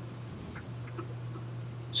 Right.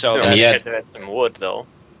 So Still, and he had- had some wood though.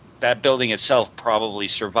 that building itself probably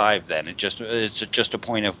survived then. It's just a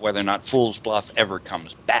point of whether or not Fool's Bluff ever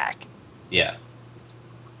comes back. Yeah.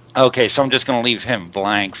 Okay, so I'm just going to leave him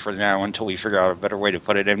blank for now until we figure out a better way to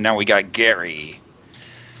put it in. Now we got Gary.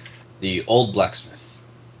 The old blacksmith.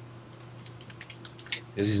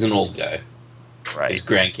 Because he's an old guy. Right. His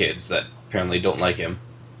grandkids that apparently don't like him.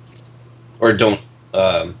 Or don't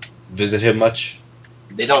visit him much.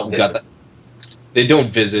 They don't We got visit. that. They don't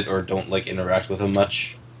visit or don't, like, interact with him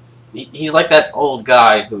much. He's like that old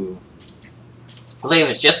guy who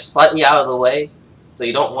lives just slightly out of the way, so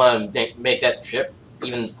you don't want to make that trip,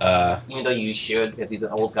 even though you should, because he's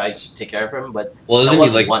an old guy, you should take care of him, but Well, isn't no he,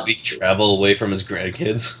 one like, wants big to. travel away from his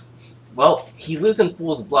grandkids? Well, he lives in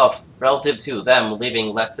Fool's Bluff relative to them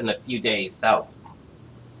living less than a few days south.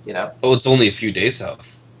 You know? Oh, it's only a few days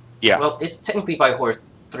south. Yeah. Well, it's technically by horse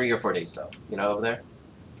 3 or 4 days south, over there.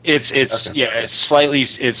 It's Okay. yeah, it's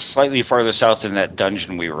slightly farther south than that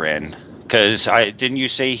dungeon we were in. Because didn't you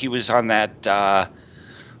say he was on that?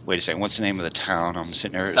 Wait a second, what's the name of the town? I'm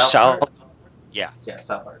sitting there. South. Yeah. Yeah,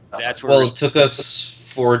 Southport. That's where. Well, it took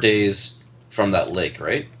us 4 days from that lake,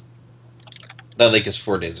 right? That lake is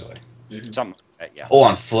 4 days away. Something like that, yeah. Oh,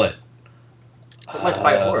 on foot. But like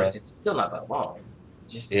by horse, it's still not that long.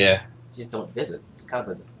 It's just Yeah. just don't visit. It's kind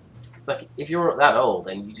of it's like if you're that old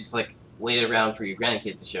and you just like wait around for your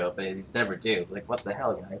grandkids to show up and they never do. Like what the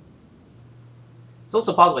hell, guys? It's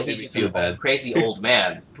also possible Made he's me just feel a bad. crazy old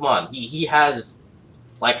man. Come on, he has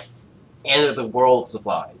like end of the world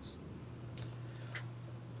supplies.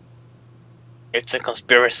 It's a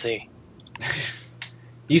conspiracy.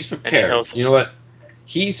 He's prepared. You know what?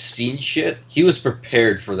 He's seen shit. He was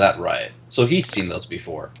prepared for that riot. So he's seen those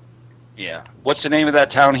before. Yeah. What's the name of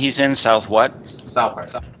that town he's in? South what?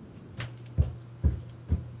 Southport.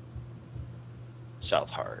 South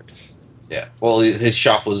Hard. Yeah. Well, his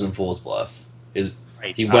shop was in Fool's Bluff.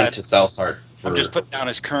 Right. He went to South Hard for... I'm just putting down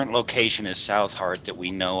his current location as South Hard that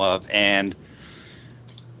we know of, and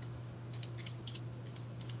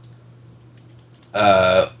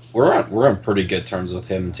we're on pretty good terms with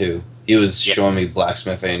him too. He was showing me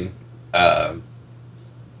blacksmithing.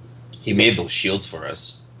 He made those shields for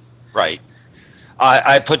us. right.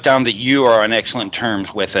 I put down that you are on excellent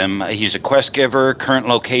terms with him. He's a quest giver. Current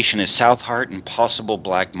location is South Hart and possible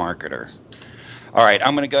black marketer. All right,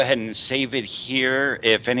 I'm going to go ahead and save it here.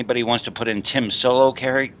 If anybody wants to put in Tim's solo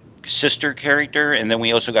sister character, and then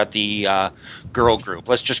we also got the girl group.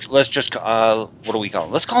 Let's just what do we call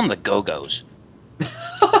them? Let's call them the Go-Go's.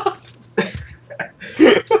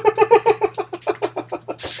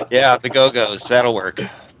 Yeah, the Go-Go's. That'll work.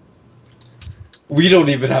 We don't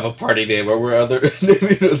even have a party name, or we're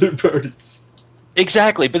naming other parties.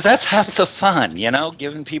 Exactly, but that's half the fun,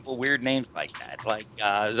 giving people weird names like that, like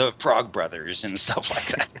the Frog Brothers and stuff like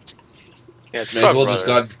that. Yeah, it's May as well Frog just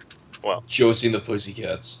Brothers. got Well. Josie and the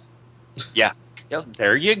Pussycats. Yeah,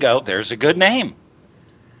 there you go. There's a good name.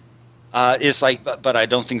 It's like, but I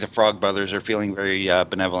don't think the Frog Brothers are feeling very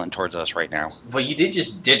benevolent towards us right now. Well, you did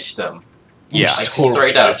just ditch them. Yeah, Like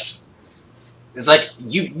straight up. It's like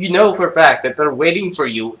you know for a fact that they're waiting for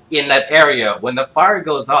you in that area. When the fire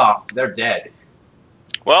goes off, they're dead.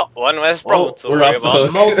 Well, one less problem to we're worry off the about.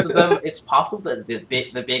 hook. Most of them, it's possible that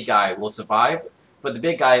the big guy will survive, but the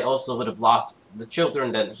big guy also would have lost the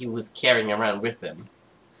children that he was carrying around with him.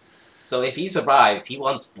 So if he survives, he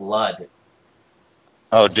wants blood.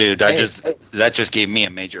 Oh, dude, Hey. that just gave me a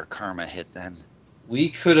major karma hit then. We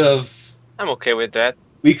could have I'm okay with that.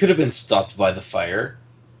 been stopped by the fire.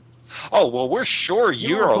 Oh well, we're sure You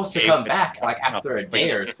you're were supposed okay to come with- back like after a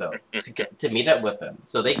day or so to meet up with them.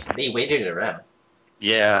 So they waited around.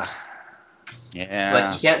 Yeah, It's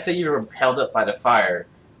like you can't say you were held up by the fire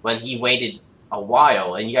when he waited a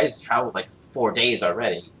while, and you guys traveled like 4 days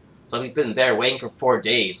already. So he's been there waiting for 4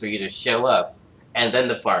 days for you to show up, and then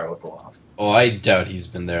the fire will go off. Oh, I doubt he's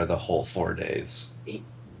been there the whole 4 days.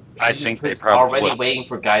 I think they was probably already will. waiting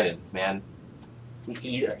for guidance, man.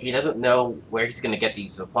 He doesn't know where he's going to get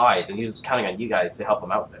these supplies, and he was counting on you guys to help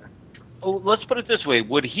him out there. Oh, let's put it this way: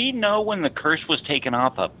 would he know when the curse was taken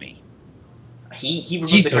off of me? He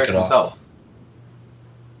removed He the took curse it off. himself.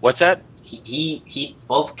 What's that? He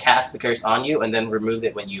both cast the curse on you and then removed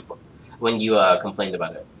it when you complained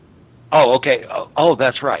about it. Oh, okay. Oh,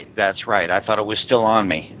 that's right. That's right. I thought it was still on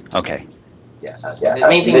me. Okay. Yeah. The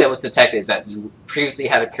main thing that was detected is that you previously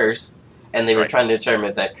had a curse, and they were Right. trying to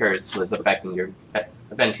determine if that curse was affecting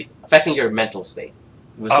your mental state.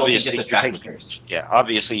 It was mostly just a you're tracking taking- curse. Yeah,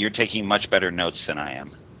 obviously you're taking much better notes than I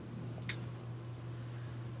am.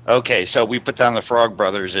 Okay, so we put down the Frog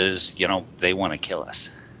Brothers as, they want to kill us.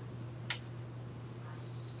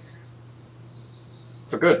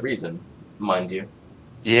 For good reason, mind you.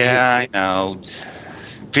 Yeah, I know.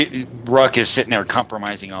 Ruck is sitting there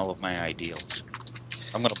compromising all of my ideals.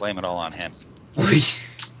 I'm going to blame it all on him.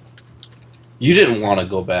 You didn't want to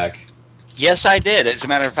go back. Yes, I did. As a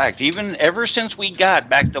matter of fact, even ever since we got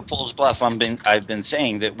back to Fool's Bluff, I've been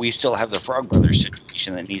saying that we still have the Frog Brothers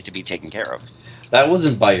situation that needs to be taken care of. That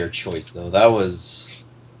wasn't by your choice, though. That was...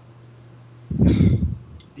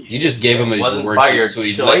 You just gave him a Wasn't word by your so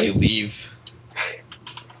he'd let you choice? leave.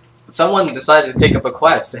 Someone decided to take up a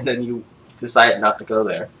quest, and then you decided not to go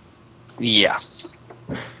there. Yeah.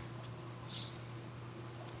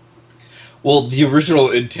 Well, the original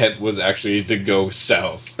intent was actually to go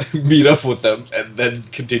south, meet up with them, and then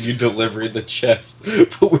continue delivering the chest.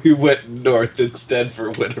 But we went north instead for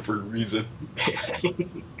whatever reason.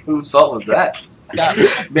 Whose fault was that? Yeah.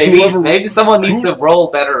 Maybe someone needs to roll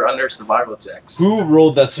better under survival checks. Who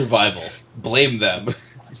rolled that survival? Blame them.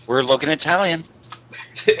 We're looking Italian.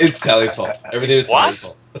 It's Tally's fault. Everything is What? Tally's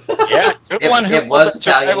fault. Yeah, good one. It was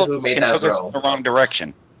Italian who made that took us roll. in the wrong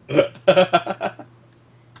direction.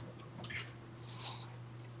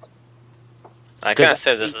 I can't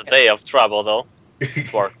say this is a day of trouble though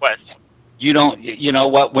for a quest. You don't. You know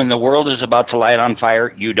what? When the world is about to light on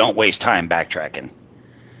fire, you don't waste time backtracking.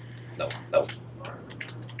 No.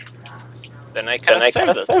 Then I can't say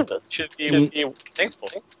that. Should be thankful.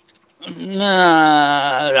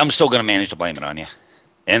 Nah, I'm still gonna manage to blame it on you,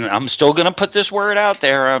 and I'm still gonna put this word out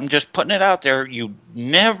there. I'm just putting it out there. You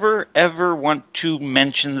never ever want to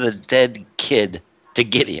mention the dead kid to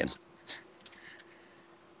Gideon.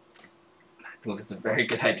 I think that's a very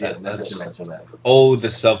good idea never to mention that. Oh, the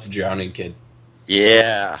self-drowning kid.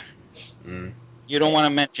 Yeah. Mm. You don't want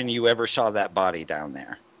to mention you ever saw that body down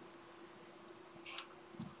there.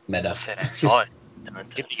 Meta. Said I saw it.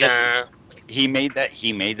 He made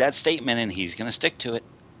that statement, and he's gonna stick to it.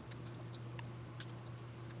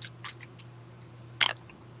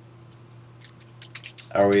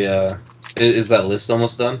 Are we, is that list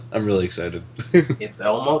almost done? I'm really excited. It's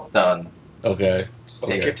almost done. Okay. Just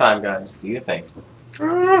take Okay. your time, guys. Do your thing.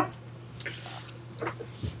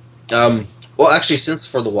 Well, actually, since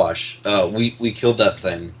for the wash, we killed that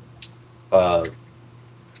thing.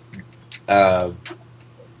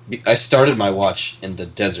 I started my watch in the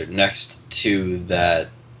desert next to that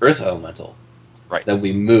earth elemental. Right. Then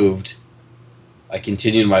we moved. I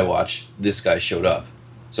continued my watch. This guy showed up.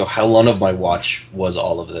 So how long of my watch was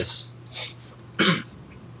all of this?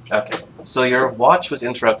 Okay. So your watch was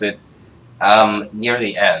interrupted near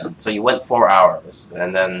the end. So you went 4 hours,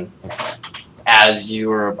 and then as you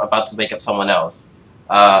were about to wake up someone else,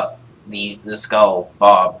 the skull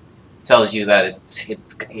Bob tells you that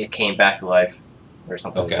it came back to life, or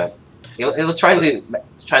something Okay. like that. It was trying to He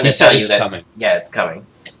said tell you it's that coming. yeah, it's coming.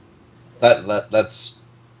 That's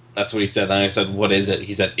what he said. Then I said, "What is it?"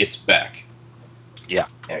 He said, "It's back."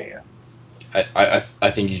 There you go.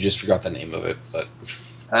 I think you just forgot the name of it, but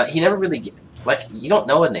He never really you don't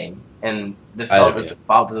know a name, and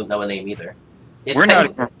Bob doesn't know a name either. It's We're not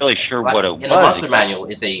technically- even really sure what it was. in the monster manual,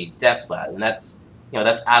 it's a death slot, and that's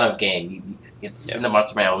out of game. It's in the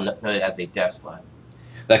monster manual noted as a death slot.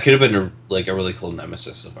 that could have been a really cool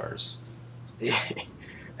nemesis of ours.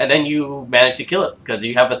 And then you manage to kill it because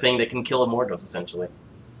you have a thing that can kill immortals essentially.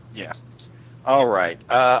 All right.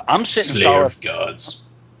 I'm sitting Slayer solid. of gods.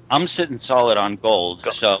 I'm sitting solid on gold,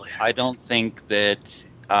 so I don't think that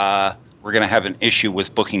we're gonna have an issue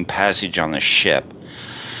with booking passage on the ship.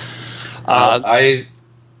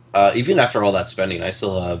 Even after all that spending, I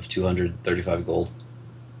still have 235 gold.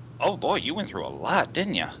 Oh boy, you went through a lot,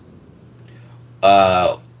 didn't you?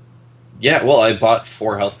 Yeah. Well, I bought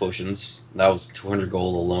 4 health potions. That was 200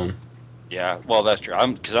 gold alone. Yeah. Well, that's true.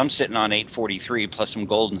 Because I'm sitting on 843 plus some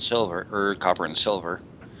gold and silver, or copper and silver.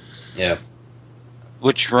 Yeah.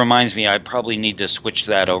 Which reminds me, I probably need to switch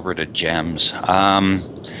that over to gems.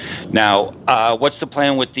 Now, what's the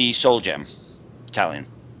plan with the soul gem, Italian?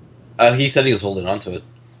 He said he was holding on to it.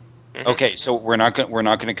 Okay, so we're not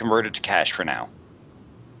gonna convert it to cash for now.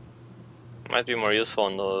 Might be more useful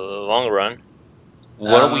in the long run.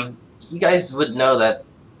 What are we? You guys would know that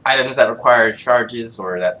items that require charges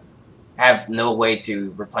or that have no way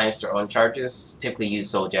to replenish their own charges typically use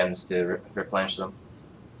soul gems to replenish them.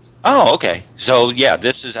 Oh, okay. So yeah,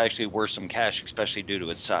 this is actually worth some cash, especially due to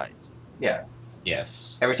its size. Yeah.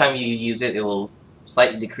 Yes. Every time you use it, it will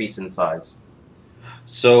slightly decrease in size.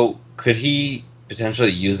 So could he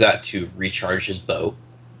potentially use that to recharge his bow?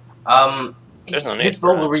 There's no need His for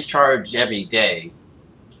bow that. will recharge every day.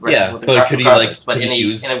 Yeah, with the but could he, regardless. like, But could he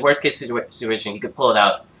use- in a worst case situation, he could pull it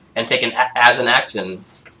out and take as an action,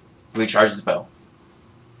 recharge his bow.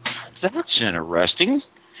 That's interesting.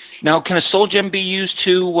 Now, can a soul gem be used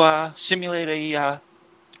to simulate a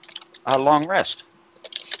long rest?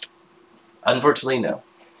 Unfortunately, no.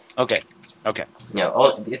 Okay. Okay. You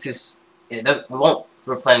know, it won't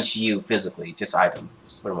replenish you physically, just items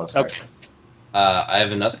for the most part. Okay. I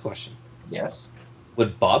have another question. Yes.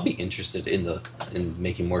 Would Bob be interested in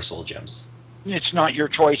making more soul gems? It's not your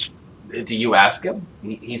choice. Do you ask him?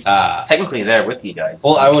 He's technically there with you guys.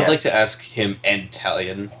 Well, so I you would can't- like to ask him and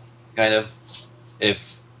Talion, kind of,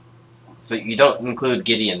 if... So you don't include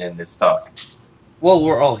Gideon in this talk. Well,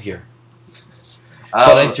 we're all here.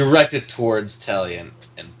 But I direct it towards Talion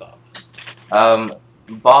and Bob.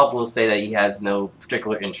 Bob will say that he has no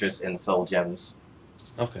particular interest in soul gems.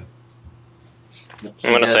 Okay. I'm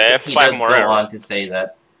gonna say I have 5 more go arrows. on to say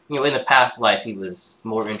that, you know, in a past life he was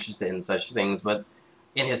more interested in such things, but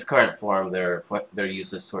in his current form, they're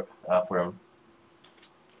useless for him.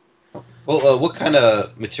 Well, what kind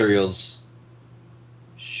of materials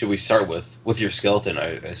should we start with? With your skeleton, I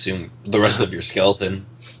assume. The rest of your skeleton.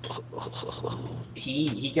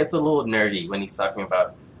 He gets a little nerdy when he's talking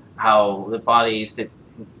about how the body is.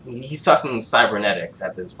 He's talking cybernetics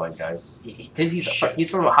at this point, guys. Because he's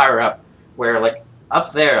from higher up, where like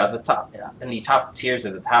up there at the top, in the top tiers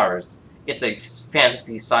of the towers, it's a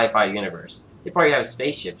fantasy sci-fi universe. They probably have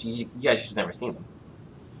spaceships. You guys just never seen them.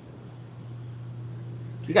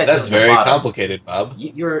 You guys That's live at the very bottom. complicated, Bob.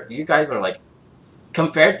 You guys are like,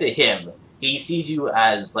 compared to him, he sees you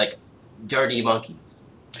as like dirty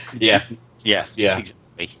monkeys. Yeah. Yeah. Yeah.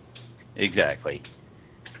 Exactly.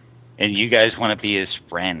 And you guys want to be his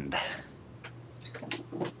friend.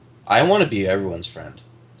 I want to be everyone's friend.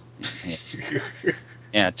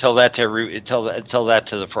 Yeah. Tell that to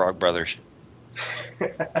the Frog Brothers.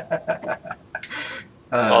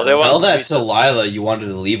 Well, they Tell want that to Lila you wanted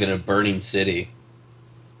to leave in a burning city.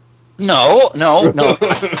 No.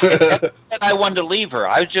 I wanted to leave her.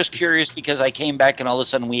 I was just curious because I came back and all of a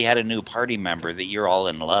sudden we had a new party member that you're all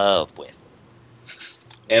in love with.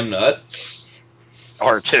 Am not.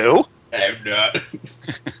 Or two. I'm not.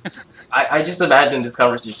 I just imagine this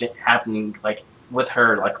conversation happening like with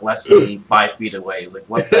her like less than 5 feet away. Like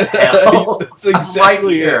what the hell? That's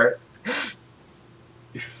exactly I'm right here.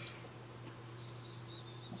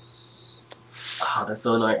 Oh, that's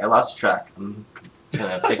so annoying. I lost track. I'm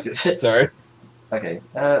gonna fix it. Sorry. Okay,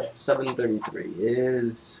 733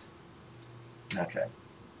 is... Okay.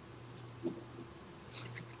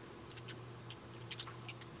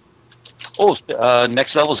 Oh,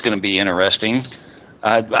 next level is going to be interesting.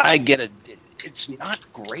 I get a. It's not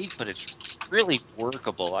great, but it's really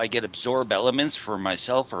workable. I get absorb elements for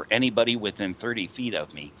myself or anybody within 30 feet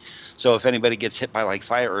of me. So if anybody gets hit by like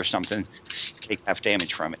fire or something, take half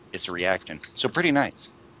damage from it. It's a reaction. So pretty nice.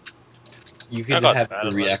 You I could got have that, the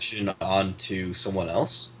but- reaction onto someone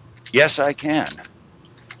else. Yes, I can.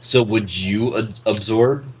 So would you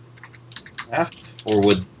absorb half, or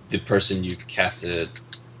would the person you casted it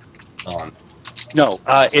on? No,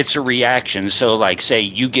 it's a reaction. So like say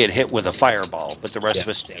you get hit with a fireball, but the rest of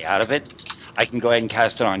us stay out of it. I can go ahead and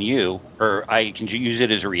cast it on you, or I can use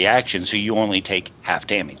it as a reaction, so you only take half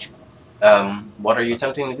damage. What are you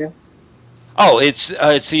attempting to do? Oh, it's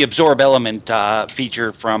the absorb element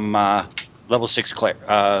feature from level 6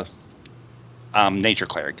 nature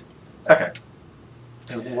cleric. Okay.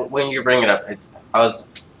 'Cause when you bring it up,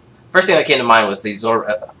 first thing that came to mind was the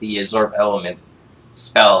absorb element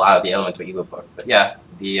spell out of the Elemental Evil book. But yeah,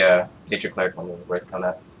 the nature cleric one will work on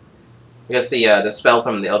that. Because the spell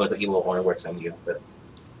from the Elemental Evil only works on you, but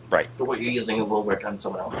Right. for what you're using, it will work on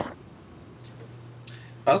someone else.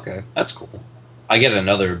 Okay, that's cool. I get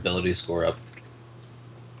another ability score up.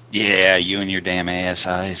 Yeah, you and your damn ass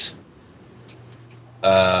eyes.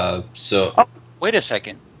 So Wait a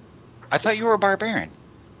second. I thought you were a barbarian.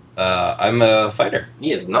 I'm a fighter.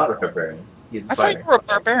 He is not a barbarian. He's I a thought you fighter. were a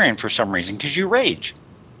barbarian for some reason, because you rage.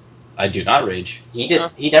 I do not rage. He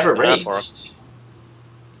never Yeah, for- raged.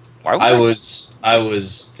 Why would I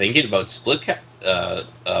was thinking about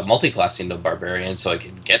multi-classing to barbarian so I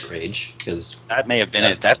could get rage because That may have been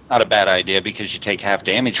it. That's not a bad idea, because you take half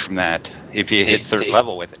damage from that if you hit third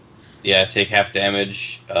level with it. yeah, take half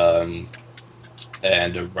damage and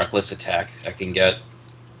a reckless attack I can get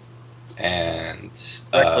and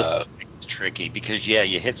Reckless is tricky, because, yeah,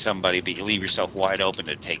 you hit somebody, but you leave yourself wide open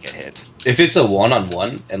to take a hit. if it's a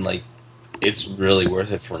one-on-one and like it's really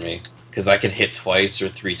worth it for me because I could hit twice or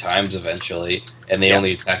 3 times eventually and they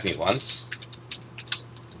only attack me once.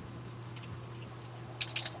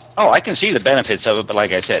 Oh, I can see the benefits of it, but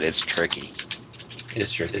like I said, it's tricky.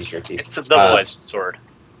 It's tricky. It's a double-edged sword.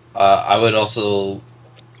 I would also,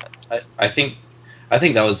 I think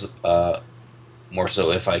that was more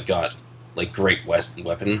so if I got like great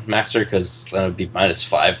weapon master because then it would be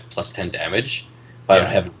 -5 plus 10 damage, but I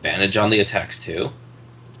would have advantage on the attacks too.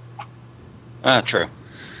 True.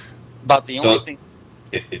 But the only thing,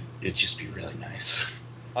 It'd just be really nice.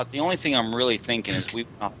 the only thing I'm really thinking is we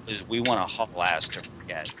want to haul ass to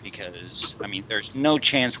forget, because I mean, there's no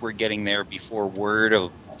chance we're getting there before word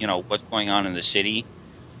of what's going on in the city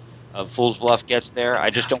of Fool's Bluff gets there. I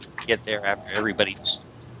just don't want to get there after everybody's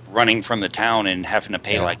running from the town and having to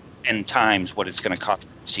pay like 10 times what it's going to cost for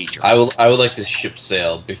procedure. I would like to ship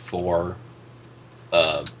sail before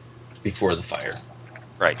the fire.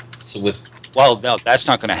 Right. So Well, no, that's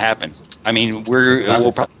not going to happen. I mean,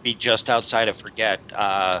 we'll probably be just outside of Forget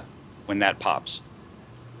when that pops.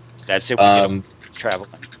 That's it. We get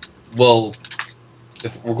traveling. well,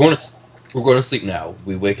 if we're going to sleep now,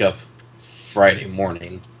 we wake up Friday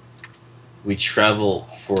morning. We travel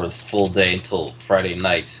for a full day until Friday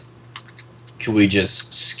night. Can we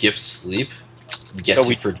just skip sleep? Get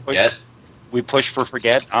to Forget? We push for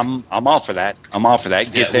Forget. I'm all for that.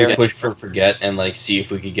 Get there. We push for Forget and like see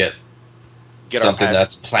if we could get something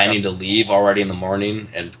that's planning to leave already in the morning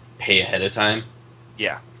and pay ahead of time.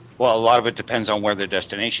 Yeah. Well, a lot of it depends on where the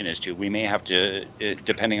destination is too. We may have to,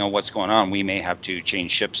 depending on what's going on, we may have to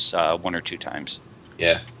change ships 1 or 2 times.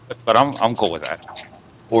 Yeah. But I'm cool with that.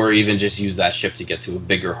 Or even just use that ship to get to a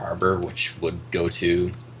bigger harbor, which would go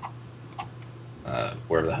to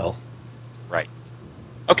where the hell. Right.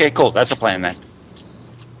 Okay, cool. That's a plan then.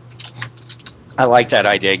 I like that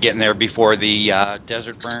idea, getting there before the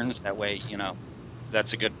desert burns. That way,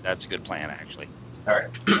 that's a good plan actually. All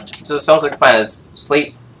right. So it sounds like the plan is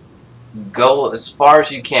sleep, go as far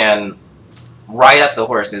as you can, ride up the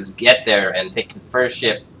horses, get there, and take the first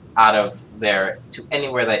ship out of there to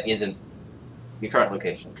anywhere that isn't your current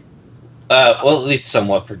location. Well, at least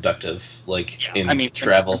somewhat productive, like in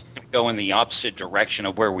travel. Go in the opposite direction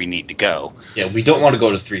of where we need to go. Yeah, we don't want to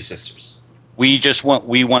go to Three Sisters. We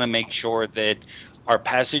want to make sure that our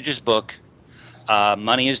passage is booked,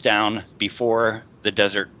 money is down before the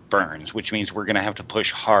desert burns, which means we're going to have to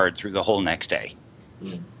push hard through the whole next day.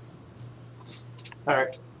 All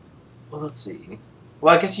right. Well, let's see.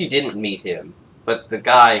 Well, I guess you didn't meet him, but the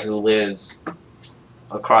guy who lives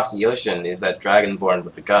across the ocean is that dragonborn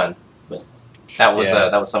with the gun. But that was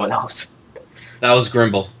someone else. That was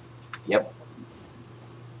Grimble. Yep.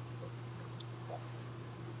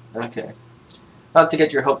 Okay. Not to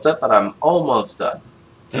get your hopes up, but I'm almost done.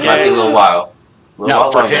 It might be a little while. A little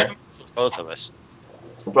while for longer. him, for both of us.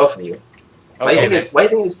 For both of you. Why do you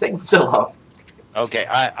think it's taking so long? Okay,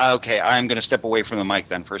 I'm going to step away from the mic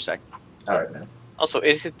then for a second. Alright, man. Also,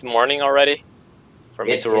 is it morning already? For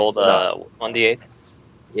me to roll the 1d8?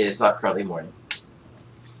 It is not currently morning.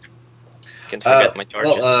 Can't forget my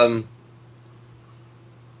charges.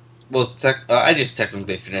 I just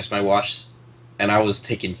technically finished my watch, and I was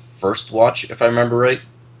taking first watch, if I remember right.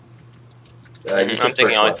 I'm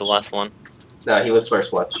taking out the last one. No, he was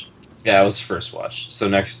first watch. Yeah, I was first watch. So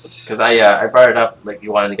next... Because I brought it up, like,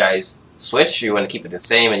 you wanted the guys switch, you want to keep it the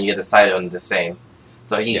same, and you decided on the same.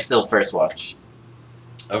 So he's still first watch.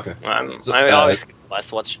 Okay. I always keep the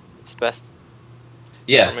last watch. It's best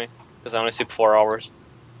for me, because I only sleep 4 hours.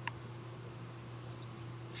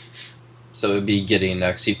 So it would be Gideon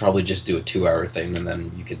next. He'd probably just do a 2-hour thing, and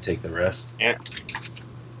then you could take the rest. Yeah.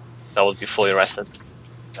 That would be fully rested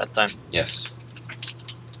that time. Yes.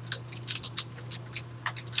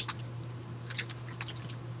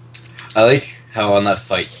 I like how on that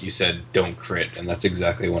fight you said, don't crit, and that's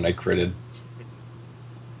exactly when I critted.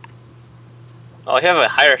 Oh, you have a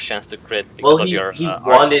higher chance to crit because of your he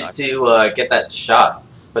wanted to get that shot,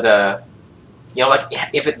 but like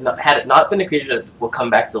if had it not been a creature that will come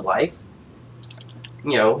back to life,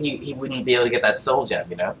 he wouldn't be able to get that soul gem.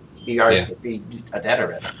 He'd be a dead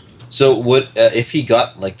already. So would if he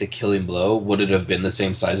got like the killing blow, would it have been the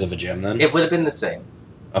same size of a gem then? It would have been the same.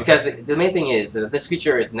 Okay. Because the main thing is that this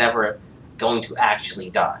creature is never going to actually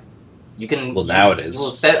die. You can Now it is. You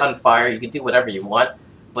will set it on fire. You can do whatever you want,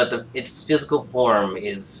 but its physical form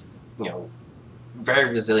is very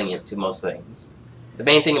resilient to most things. The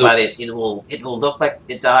main thing about it will look like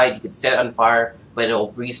it died. You can set it on fire, but it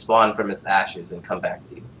will respawn from its ashes and come back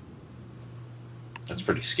to you. That's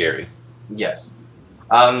pretty scary. Yes.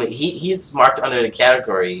 He's marked under the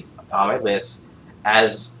category on my list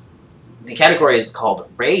as the category is called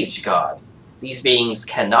Rage God. These beings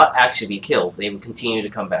cannot actually be killed. They will continue to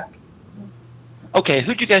come back. Okay,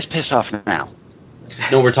 who'd you guys piss off now?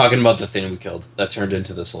 No, we're talking about the thing we killed that turned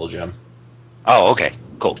into the soul gem. Oh, okay,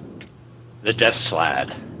 cool. The Death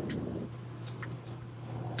Slad.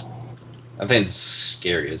 That thing's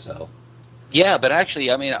scary as hell. Yeah, but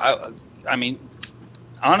actually, I mean,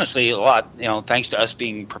 honestly, a lot. Thanks to us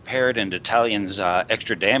being prepared and Italian's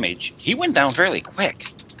extra damage, he went down fairly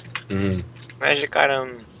quick. Mm. Magic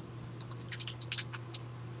item.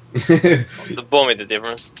 The bomb made the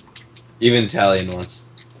difference. Even Italian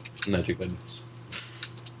wants magic items.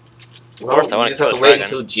 Well, you just have to wait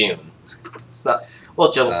until June. It's not.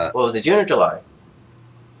 Well, what was it, June or July?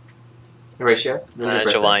 Horatio?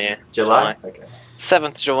 July, yeah. July? Okay.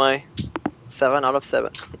 7th July. 7 out of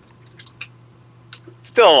 7.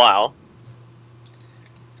 Still a while.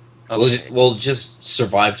 Okay. We'll just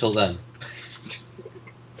survive till then.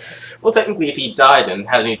 Well, technically, if he died and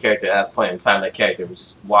had a new character at that point in time, that character would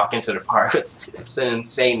just walk into the park with an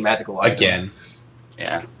insane magical item. Again.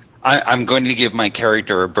 Yeah. I'm going to give my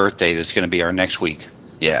character a birthday that's going to be our next week.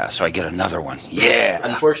 Yeah, so I get another one. Yeah.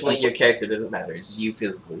 Unfortunately, your character doesn't matter. It's you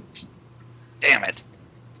physically. Damn it.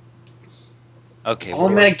 Okay. Oh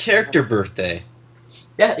man, character birthday.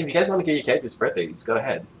 Yeah, if you guys want to get your character's birthdays, go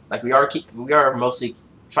ahead. Like we are mostly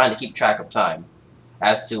trying to keep track of time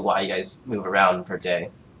as to why you guys move around per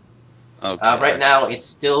day. Okay. Right now, it's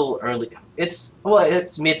still early. It's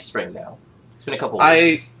mid-spring now. It's been a couple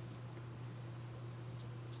weeks.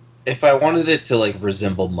 If I wanted it to like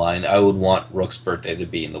resemble mine, I would want Rook's birthday to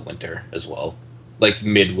be in the winter as well, like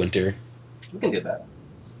midwinter. We can do that.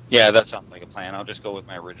 Yeah, that sounds like a plan. I'll just go with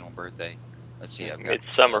my original birthday. Let's see. It's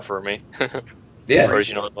summer for me. Yeah.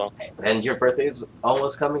 Original as well. And your birthday is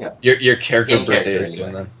almost coming up. Your character In birthday character, is soon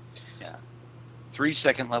anyway. then. Yeah. 3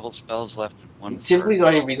 second-level spells left. One. Typically,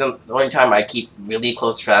 the only time I keep really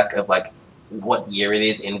close track of like what year it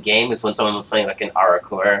is in game is when someone was playing like an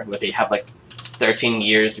Aracore, where they have like 13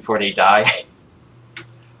 years before they die.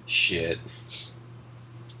 Shit.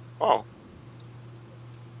 Wow.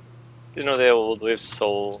 You know they will live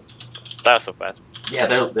so fast. Yeah,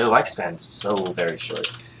 their lifespan's so very short.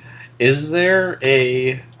 Is there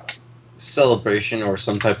a celebration or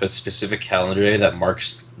some type of specific calendar day that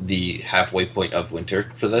marks the halfway point of winter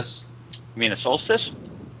for this? You mean a solstice?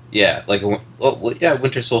 Yeah, like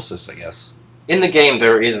winter solstice, I guess. In the game,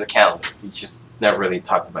 there is a calendar. We just never really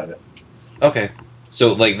talked about it. Okay,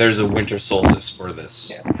 so like there's a winter solstice for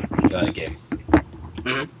this game.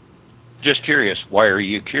 Mm-hmm. Just curious. Why are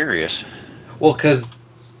you curious? Well, because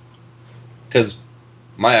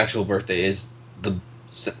my actual birthday is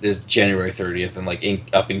January 30th, and like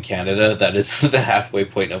up in Canada, that is the halfway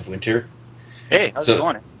point of winter. Hey, how's it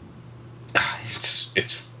going?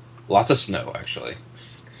 It's lots of snow actually.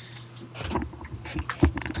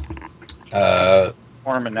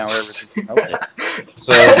 Warm and now everything's melted.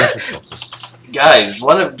 So winter solstice. Guys,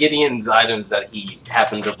 one of Gideon's items that he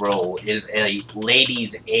happened to roll is a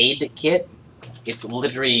ladies' aid kit. It's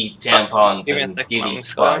literally tampons and beauty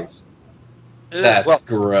supplies. That's Well,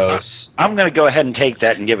 gross. I'm going to go ahead and take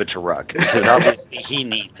that and give it to Ruck, because obviously he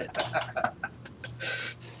needs it.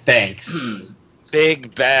 Thanks.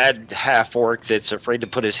 Big, bad half-orc that's afraid to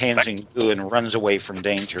put his hands in goo and runs away from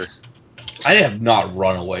danger. I have not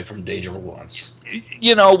run away from danger once.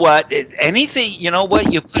 You know what?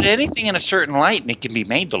 You put anything in a certain light and it can be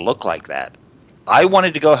made to look like that. I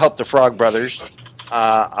wanted to go help the Frog Brothers.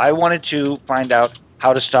 I wanted to find out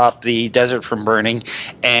how to stop the desert from burning,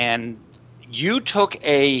 and you took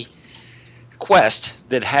a quest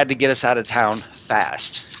that had to get us out of town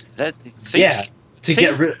fast. Get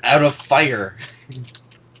out of fire.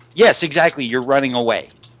 Yes, exactly. You're running away.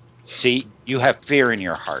 See, you have fear in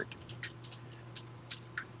your heart.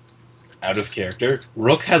 Out of character.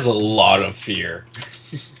 Rook has a lot of fear.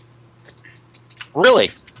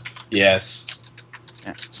 Really? Yes.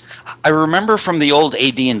 Yeah. I remember from the old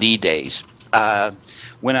AD&D days,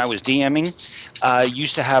 when I was DMing,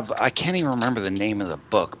 used to have, I can't even remember the name of the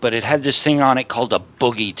book, but it had this thing on it called a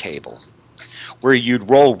boogie table, where you'd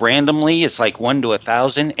roll randomly, it's like 1 to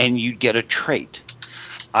 1,000, and you'd get a trait.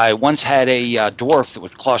 I once had a dwarf that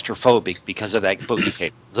was claustrophobic because of that boogie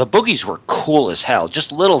tape. The boogies were cool as hell,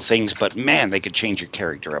 just little things, but man, they could change your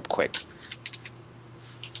character up quick.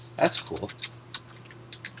 That's cool.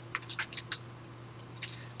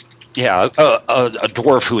 Yeah, a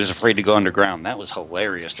dwarf who was afraid to go underground. That was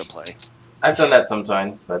hilarious to play. I've done that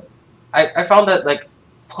sometimes, but I found that like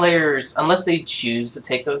players, unless they choose to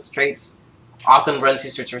take those traits, often run into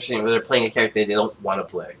a situation where they're playing a character they don't want to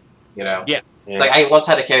play. You know? Yeah. It's like I once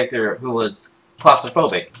had a character who was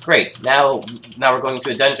claustrophobic. Great. Now we're going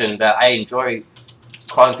to a dungeon that I enjoy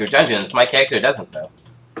crawling through dungeons. My character doesn't though.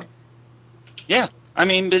 Yeah. I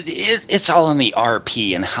mean, but it's all in the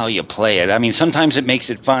RP and how you play it. I mean, sometimes it makes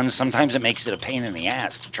it fun. Sometimes it makes it a pain in the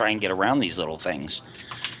ass to try and get around these little things.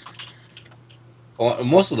 Well,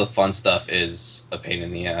 most of the fun stuff is a pain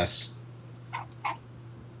in the ass.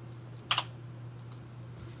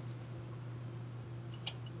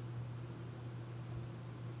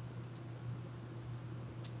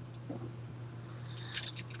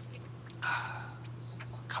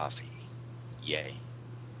 Coffee. Yay.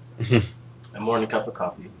 A morning cup of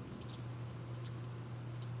coffee.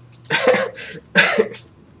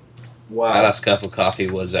 Wow. My last cup of coffee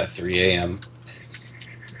was at 3 a.m.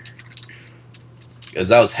 Because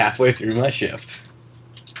that was halfway through my shift.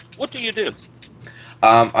 What do you do?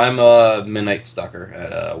 I'm a midnight stalker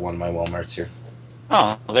at one of my Walmarts here.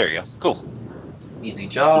 Oh, well, there you go. Cool. Easy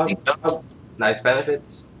job. Nice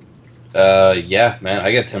benefits. Yeah, man,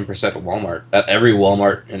 I get 10% at Walmart. At every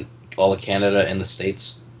Walmart in all of Canada and the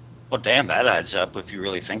States. Well, damn, that adds up if you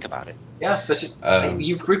really think about it. Yeah, especially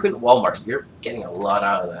you frequent Walmart. You're getting a lot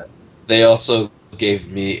out of that. They also gave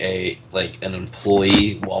me an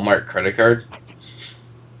employee Walmart credit card.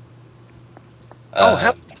 How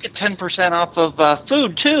about you get 10% off of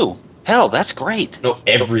food, too? Hell, that's great. No,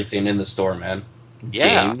 everything in the store, man.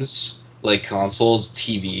 Yeah. Games, like consoles,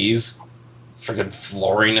 TVs, freaking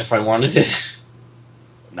flooring if I wanted it.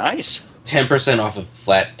 Nice. 10% off of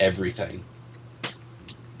flat everything.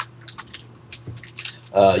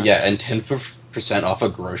 Yeah, and 10% off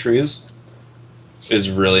of groceries is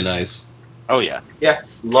really nice. Oh, yeah. Yeah,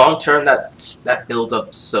 long term that builds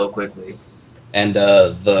up so quickly. And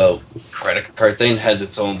the credit card thing has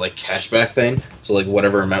its own like cashback thing. So like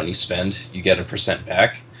whatever amount you spend, you get a percent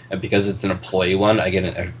back. And because it's an employee one, I get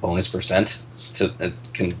a bonus percent instead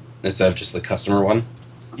of just the customer one.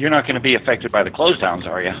 You're not going to be affected by the close downs,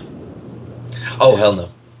 are you? Oh hell no.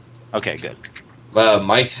 Okay, good.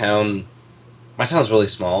 My town's really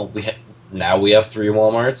small. Now we have 3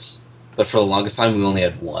 Walmarts, but for the longest time we only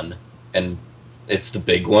had 1, and it's the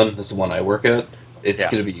big one. It's the one I work at. It's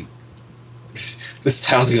gonna be. This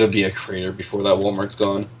town's gonna be a crater before that Walmart's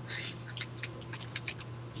gone.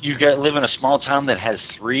 You live in a small town that has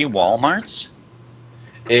 3 Walmarts?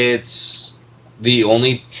 It's the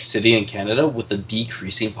only city in Canada with a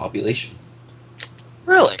decreasing population.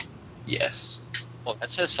 Really? Yes. Well, that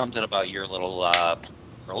says something about your little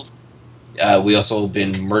world. We also have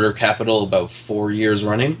been murder capital about 4 years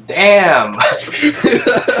running. Damn!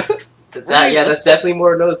 That's definitely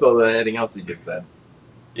more noticeable than anything else you just said.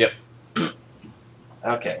 Yep.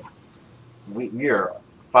 Okay. We are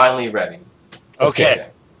finally ready. Okay.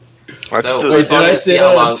 So Wait, first I want did I to see say how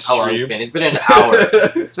that long on it's stream? been. It's been an hour.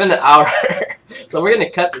 It's been an hour. So we're gonna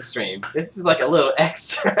cut the stream. This is like a little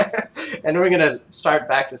extra, and we're gonna start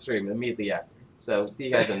back the stream immediately after. So see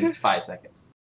you guys in 5 seconds.